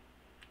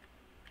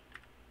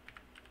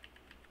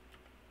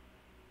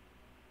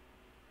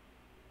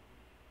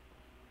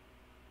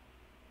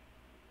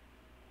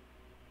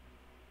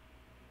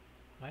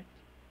 Right,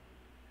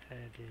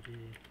 ADB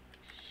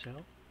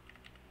shell.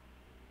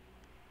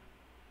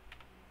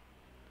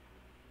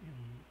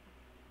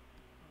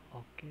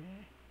 Okay,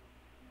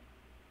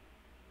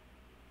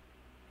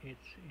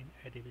 it's in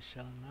ADB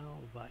shell now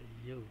by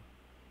you.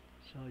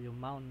 So you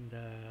mount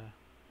the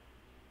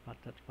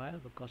path file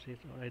because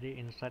it's already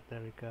inside the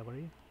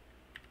recovery.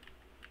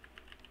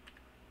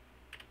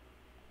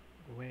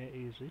 Where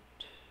is it?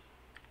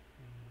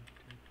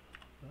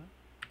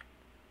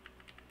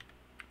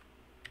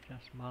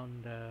 Just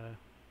mount the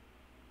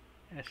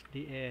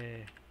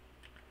SDA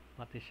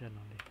partition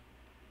only,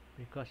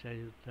 because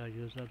the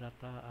user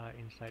data are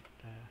inside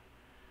the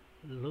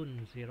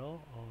LUN0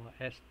 or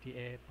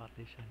SDA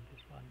partition.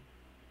 This one,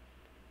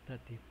 the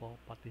default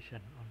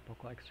partition on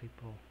Poco X3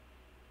 Pro.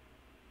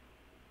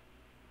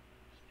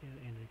 Still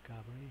in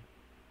recovery.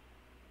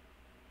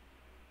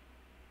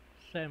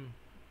 Same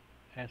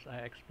as I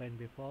explained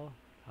before,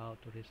 how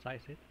to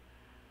resize it.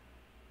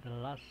 The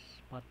last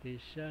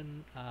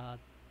partition are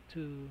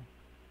 2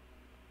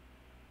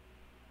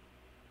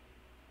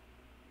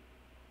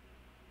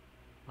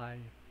 5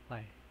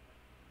 5.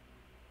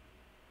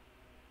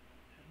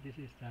 This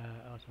is the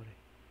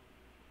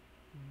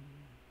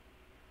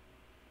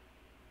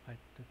 5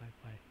 2 5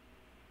 5.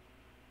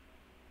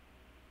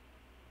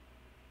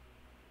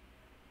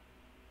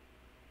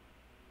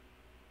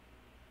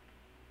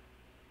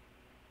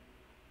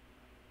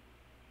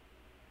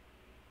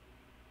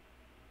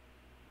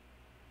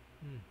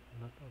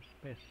 Lot of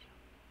space.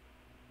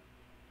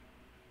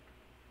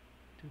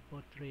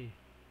 243,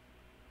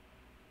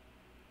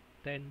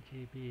 10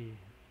 GB,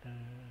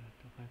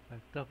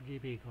 255, 12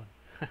 GB gone.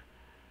 I'm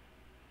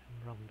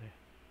wrong there.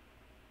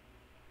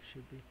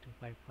 Should be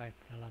 255,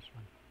 the last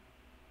one.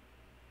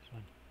 This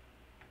one.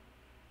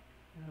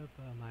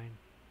 Never mind.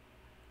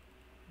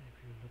 If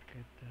you look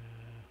at the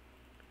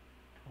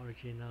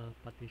original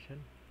partition,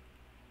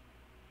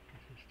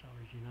 this is the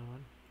original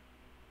one.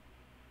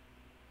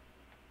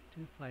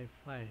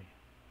 255.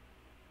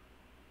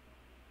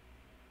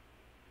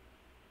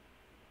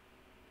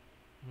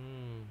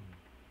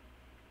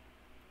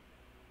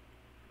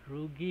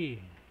 Rugi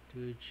to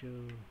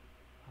show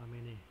how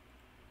many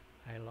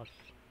I lost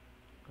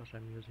because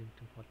I'm using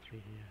 243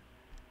 here.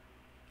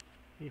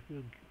 If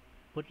you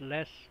put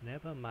less,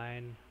 never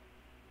mind,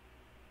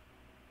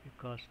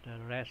 because the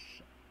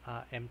rest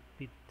are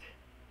emptied.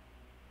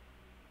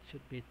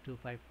 Should be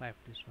 255,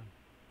 this one.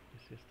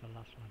 This is the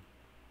last one.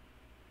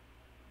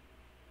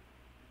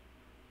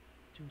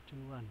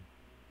 221.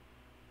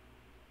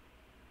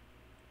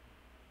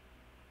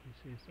 This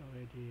is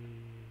already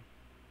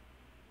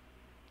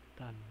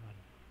done one.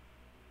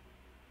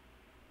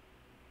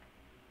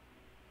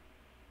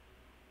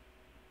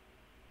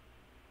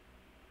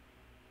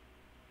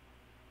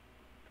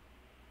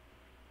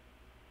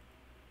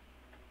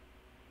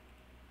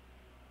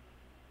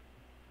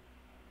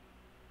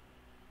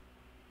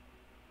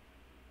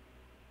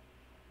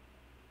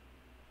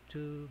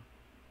 Two,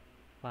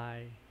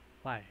 5,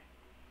 5.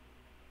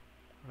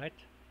 Right?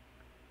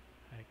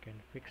 I can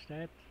fix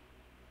that.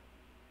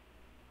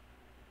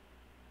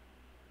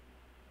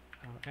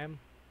 RM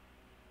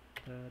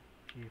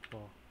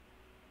 34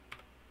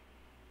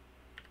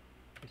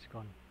 is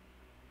gone.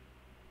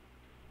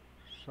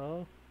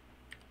 So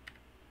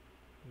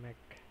make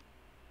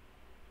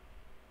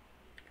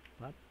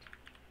but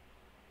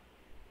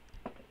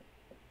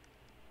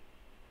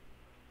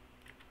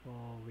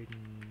for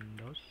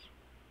Windows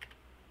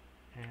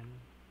and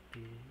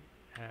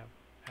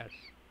DFS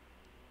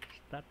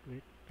start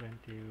with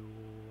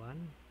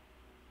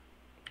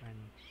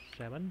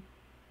 21.7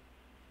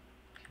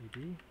 GB.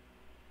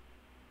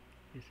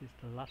 This is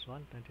the last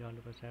one,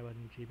 21.7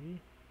 GB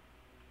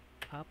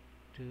up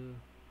to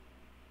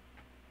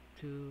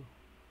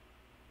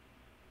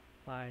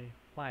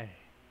 255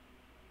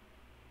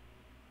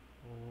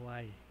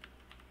 Y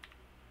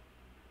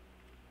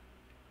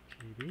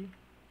GB.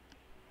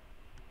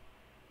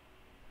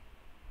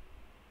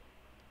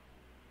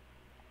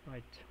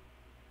 Right,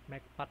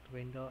 make path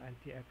window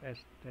NTFS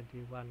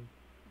 21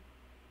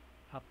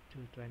 up to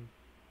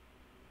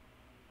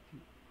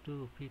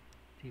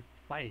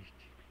 255.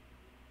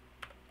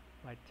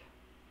 Right,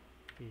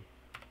 okay.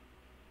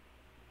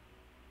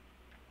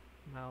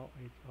 Now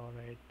it's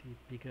already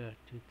bigger,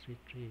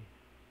 233,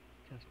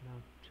 just now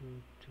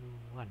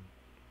 221,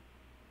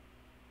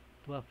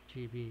 12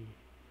 GB.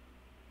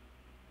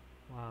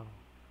 Wow,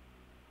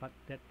 but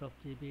that 12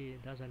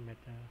 GB doesn't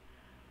matter,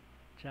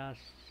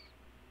 just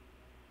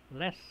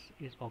less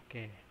is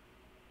okay,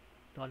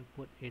 don't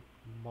put it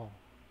more,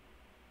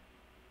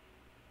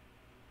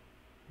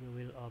 you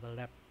will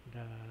overlap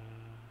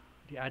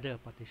the other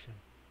partition.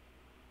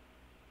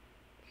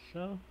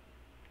 So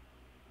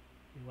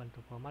you want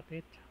to format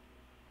it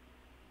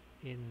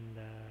in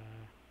the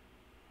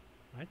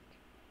right,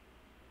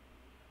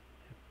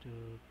 have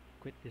to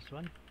quit this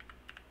one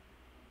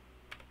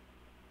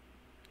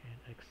and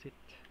exit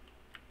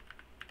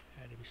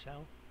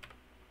shell.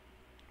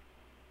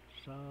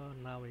 So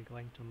now we're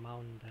going to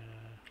mount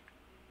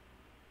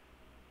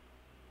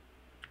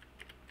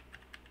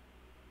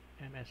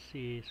the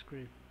MSC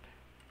script,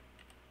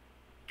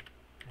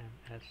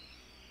 msc.sh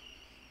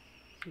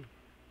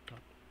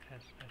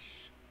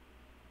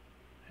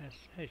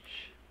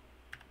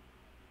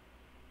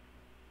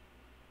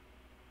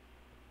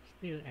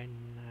still in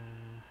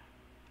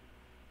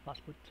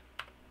passport.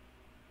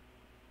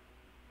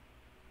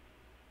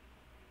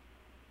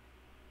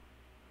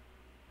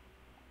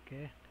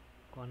 Okay,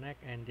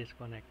 connect and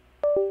disconnect,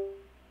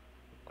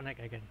 connect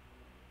again.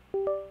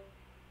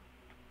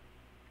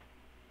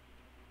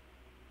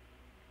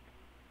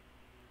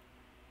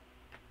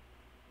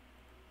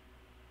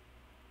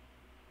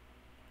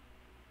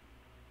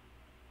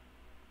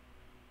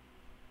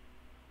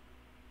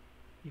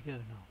 Bigger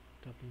now,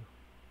 W,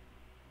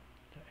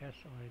 the S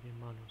already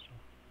mounted also.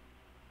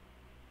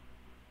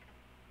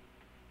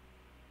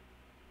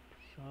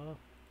 So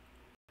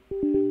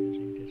I'm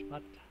using this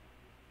path.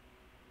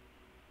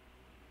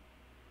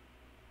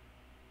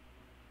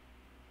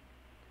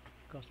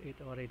 Because it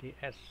already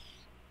S,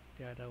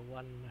 the other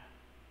one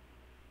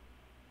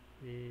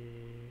we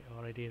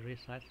already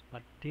resized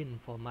but didn't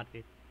format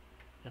it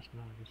just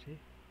now, you see.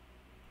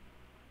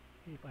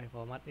 If I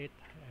format it,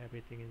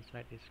 everything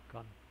inside is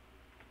gone,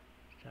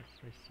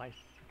 just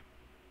resize,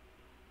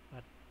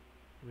 but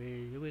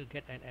you will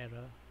get an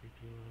error if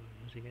you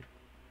are using it.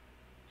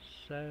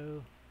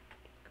 So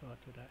go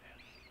to the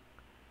S,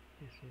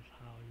 this is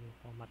how you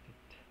format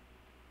it.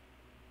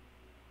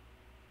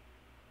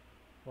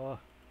 Oh,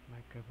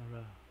 my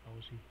camera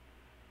lousy.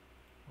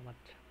 Format.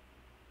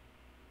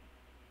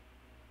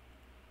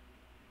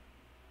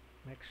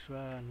 Make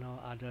sure no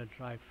other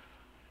drive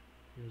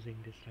using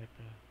this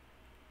letter,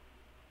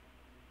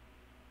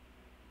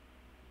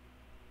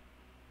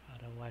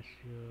 otherwise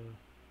you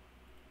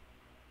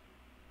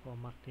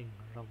formatting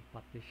wrong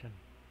partition.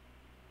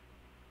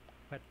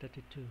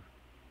 FAT32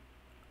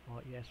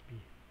 or ESP.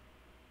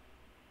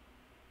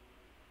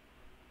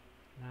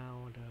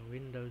 Now the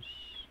Windows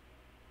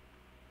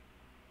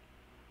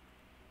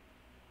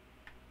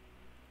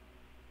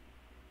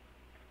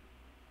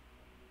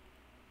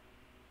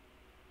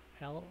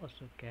L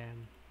also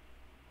can.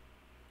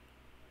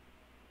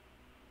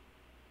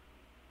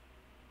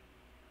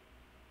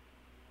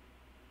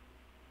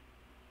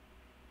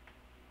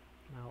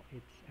 Now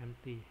it's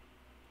empty.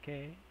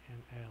 K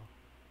and L.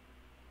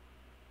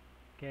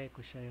 K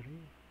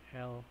Kushari,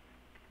 L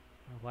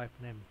wife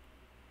name.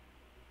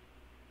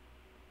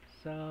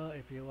 So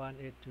if you want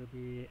it to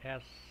be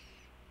S,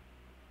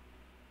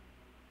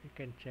 you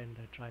can change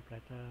the drive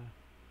letter.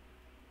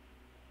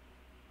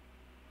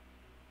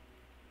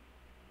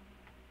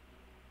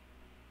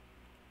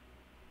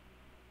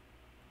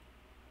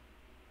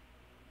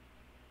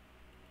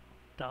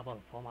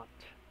 Double format.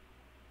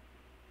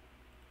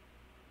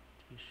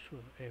 Be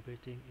sure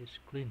everything is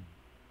clean.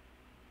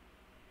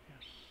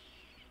 Yes.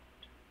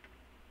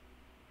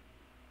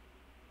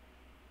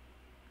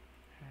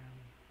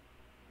 And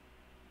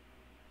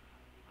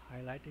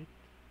highlight it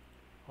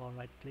or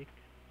right click,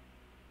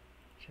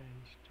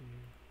 change to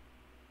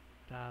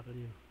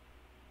W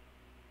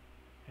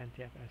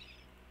NTFS.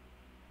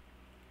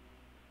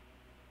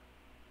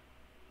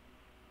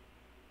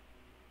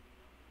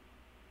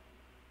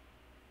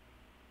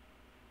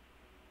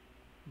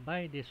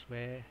 By this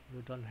way,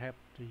 you don't have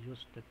to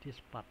use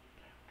this path.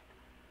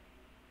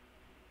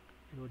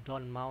 You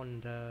don't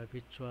mount the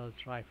virtual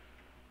drive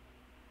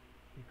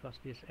because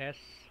this S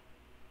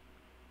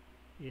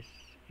is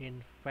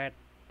in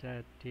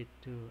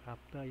FAT32.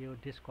 After you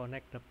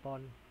disconnect the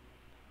port,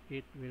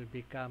 it will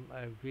become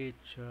a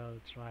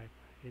virtual drive.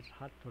 It's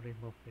hard to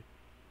remove it.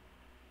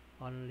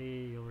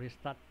 Only you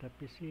restart the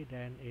PC,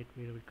 then it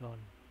will be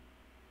gone.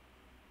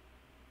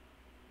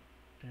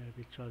 The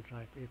virtual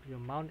drive. If you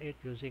mount it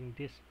using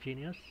this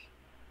Genius,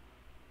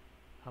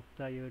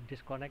 after you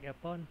disconnect a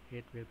port,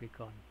 it will be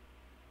gone.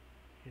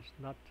 It's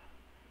not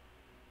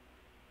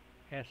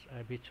as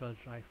a virtual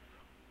drive.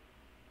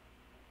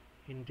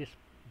 In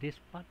this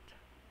part,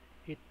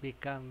 it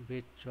become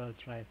virtual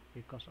drive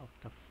because of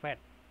the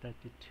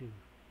FAT32.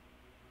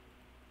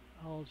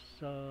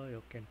 Also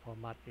you can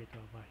format it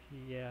over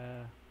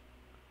here,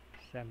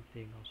 same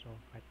thing also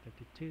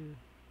 532.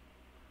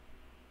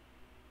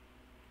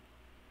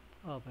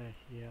 Over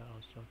here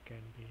also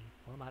can be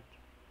format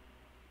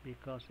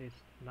because it's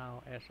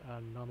now as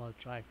a normal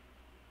drive,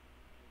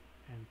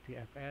 and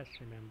TFS,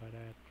 remember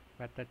that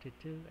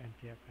 532 and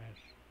TFS.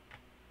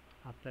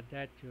 After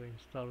that you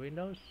install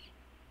Windows,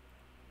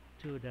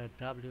 to the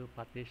W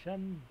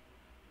partition,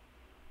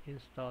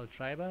 install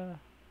driver,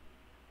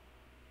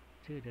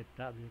 to the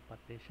W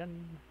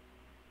partition,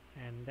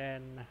 and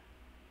then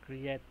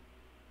create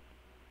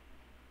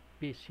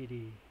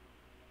BCD,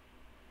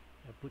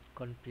 the boot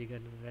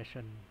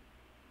configuration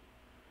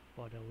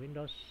for the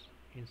Windows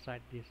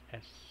inside this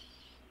S.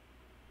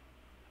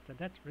 After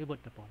that, reboot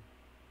the phone.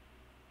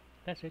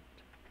 That's it.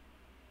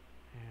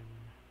 And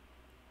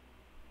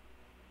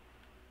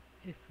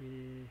if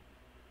we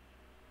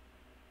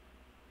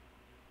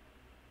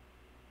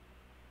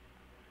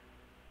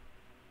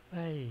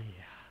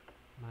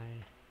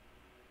my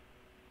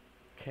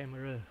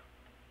camera,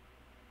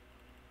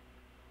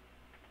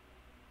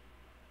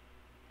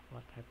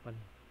 what happened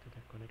to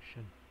the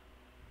connection?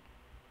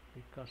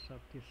 Because of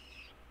this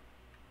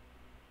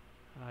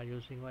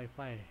using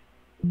Wi-Fi.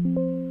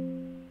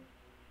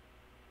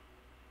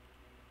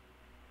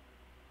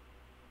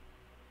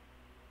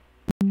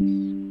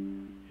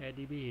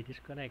 ADB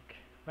disconnect.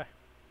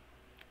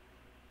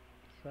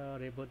 So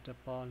reboot the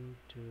phone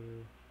to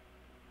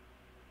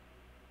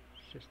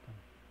system.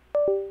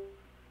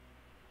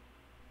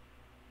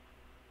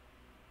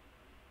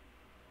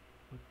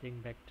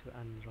 Putting back to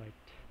Android.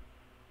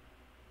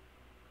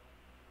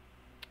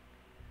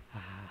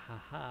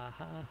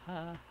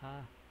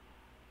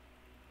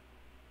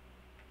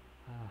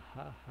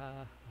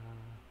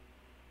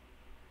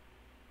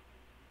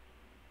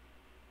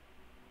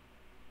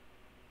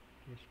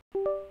 Yes.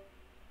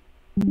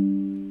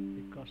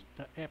 Because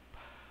the app,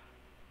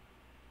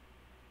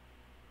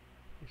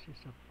 this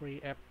is a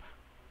free app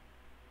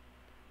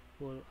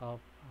full of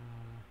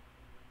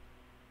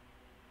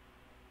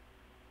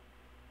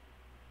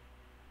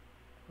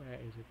where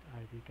is it?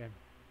 ID cam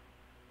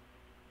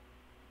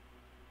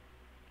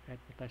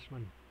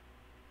advertisement.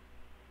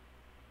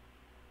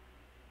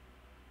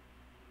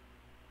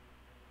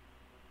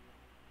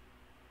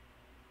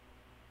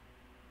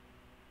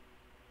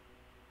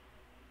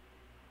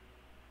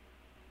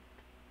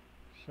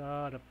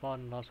 So the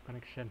phone lost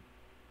connection.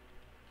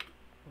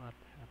 What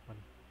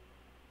happened?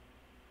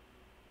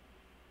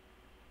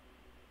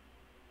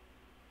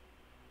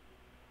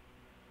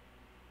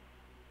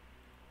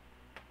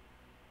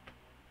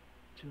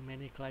 Too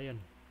many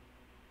clients.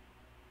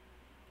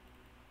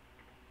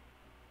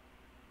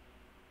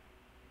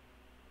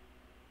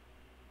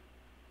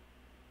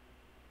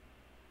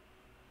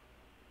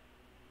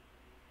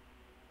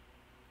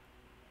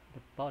 The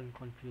phone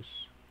confused.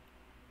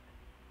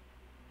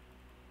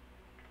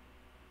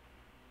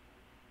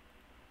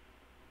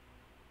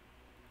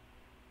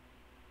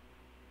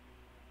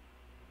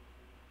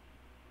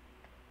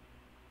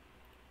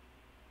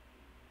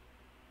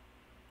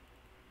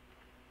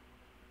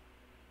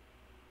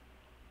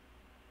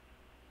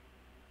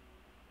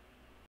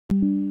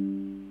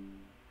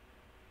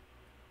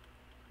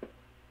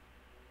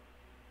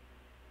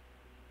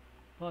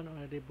 Phone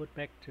already boot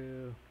back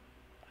to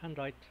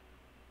Android.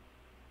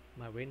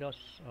 My Windows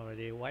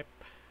already wiped,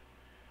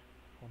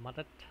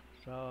 formatted.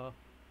 So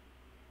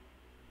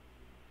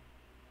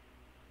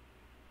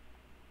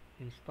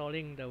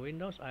installing the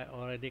Windows I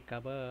already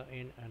covered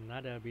in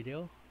another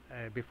video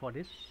before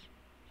this.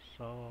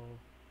 So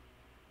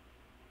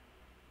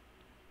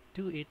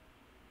do it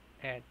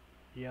at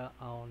your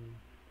own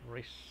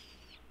risk.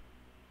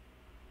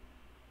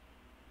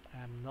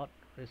 I'm not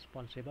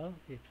responsible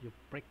if you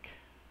break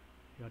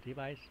your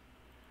device,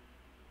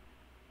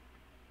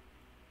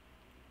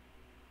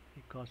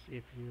 because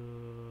if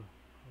you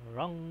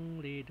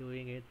wrongly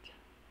doing it,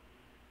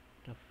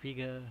 the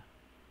figure,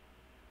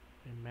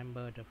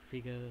 remember the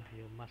figure,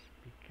 you must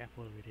be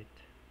careful with it.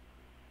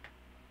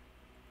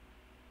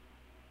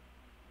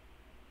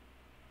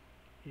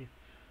 If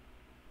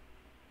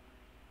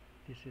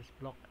this is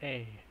block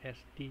A,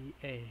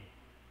 SDA,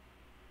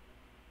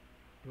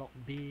 block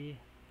B,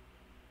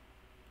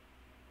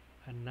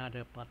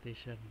 another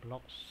partition,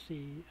 block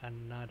C,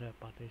 another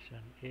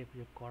partition. If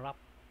you corrupt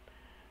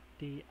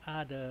the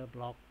other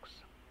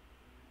blocks,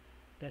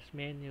 that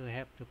means you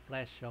have to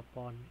place your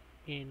phone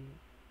in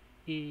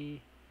EDL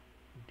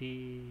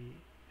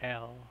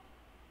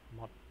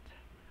mode.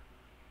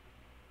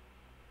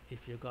 If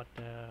you got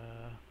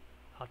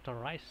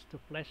authorized to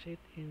place it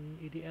in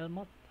EDL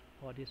mode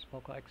for this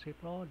Poco X3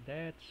 Pro,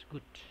 that's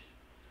good.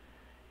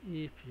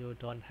 If you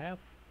don't have,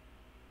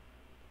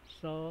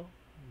 so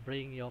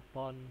bring your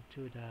phone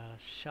to the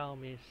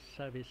Xiaomi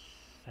service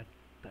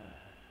center.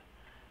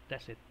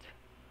 That's it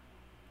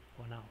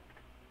for now.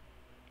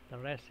 The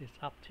rest is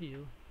up to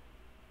you.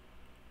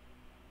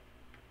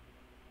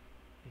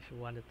 If you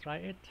want to try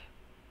it,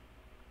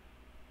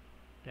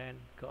 then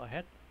go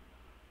ahead.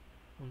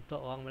 Untuk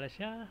orang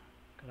Malaysia,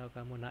 kalau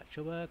kamu nak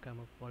coba,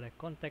 kamu boleh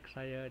kontak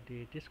saya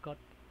di Discord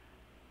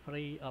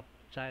free of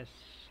charge.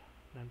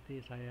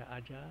 Nanti saya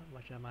ajar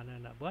macam mana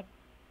nak buat.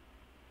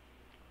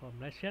 For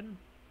Malaysian,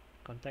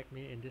 contact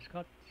me in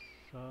Discord,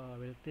 so I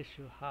will teach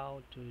you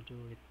how to do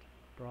it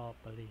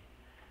properly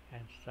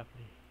and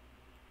safely.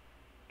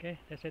 Okay,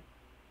 that's it.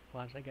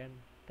 Once again,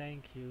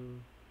 thank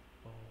you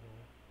for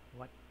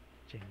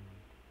watching.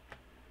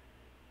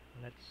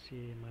 Let's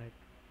see my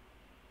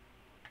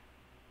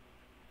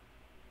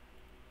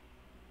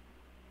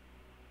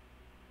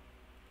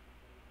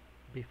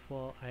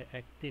before I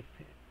active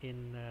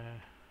in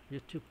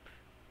YouTube.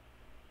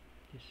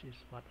 This is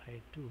what I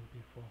do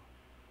before.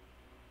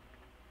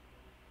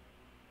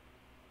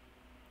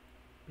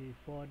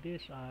 Before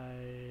this,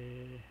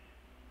 I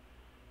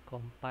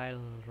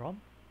compile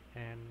ROM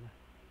and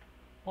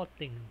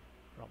porting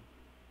ROM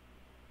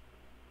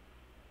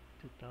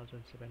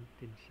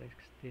 2017,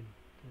 16,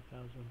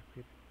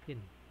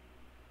 2015.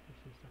 This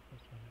is the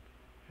first one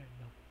I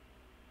know.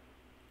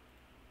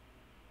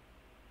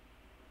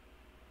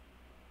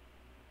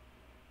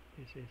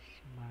 This is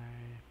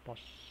my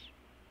post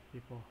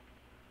before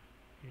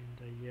in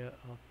the year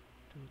of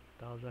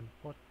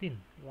 2014.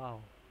 Wow,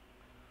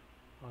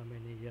 how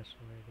many years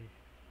already?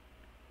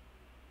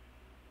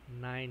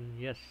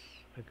 9 years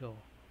ago.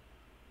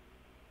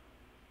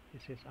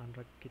 This is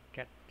Android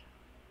KitKat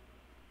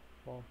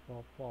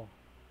 444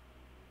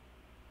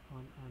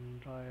 on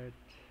Android.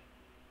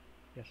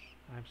 Yes,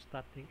 I'm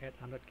starting at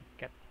Android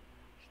KitKat.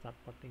 Start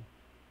porting.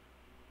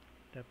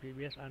 The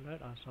previous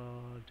Android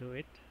also do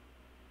it,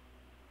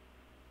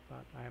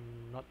 but I'm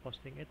not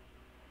posting it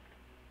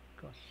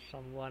because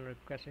someone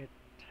requests it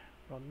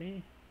from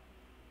me,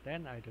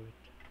 then I do it.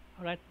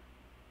 Alright,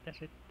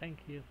 that's it. Thank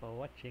you for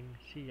watching.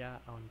 See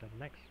ya on the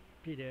next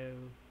video.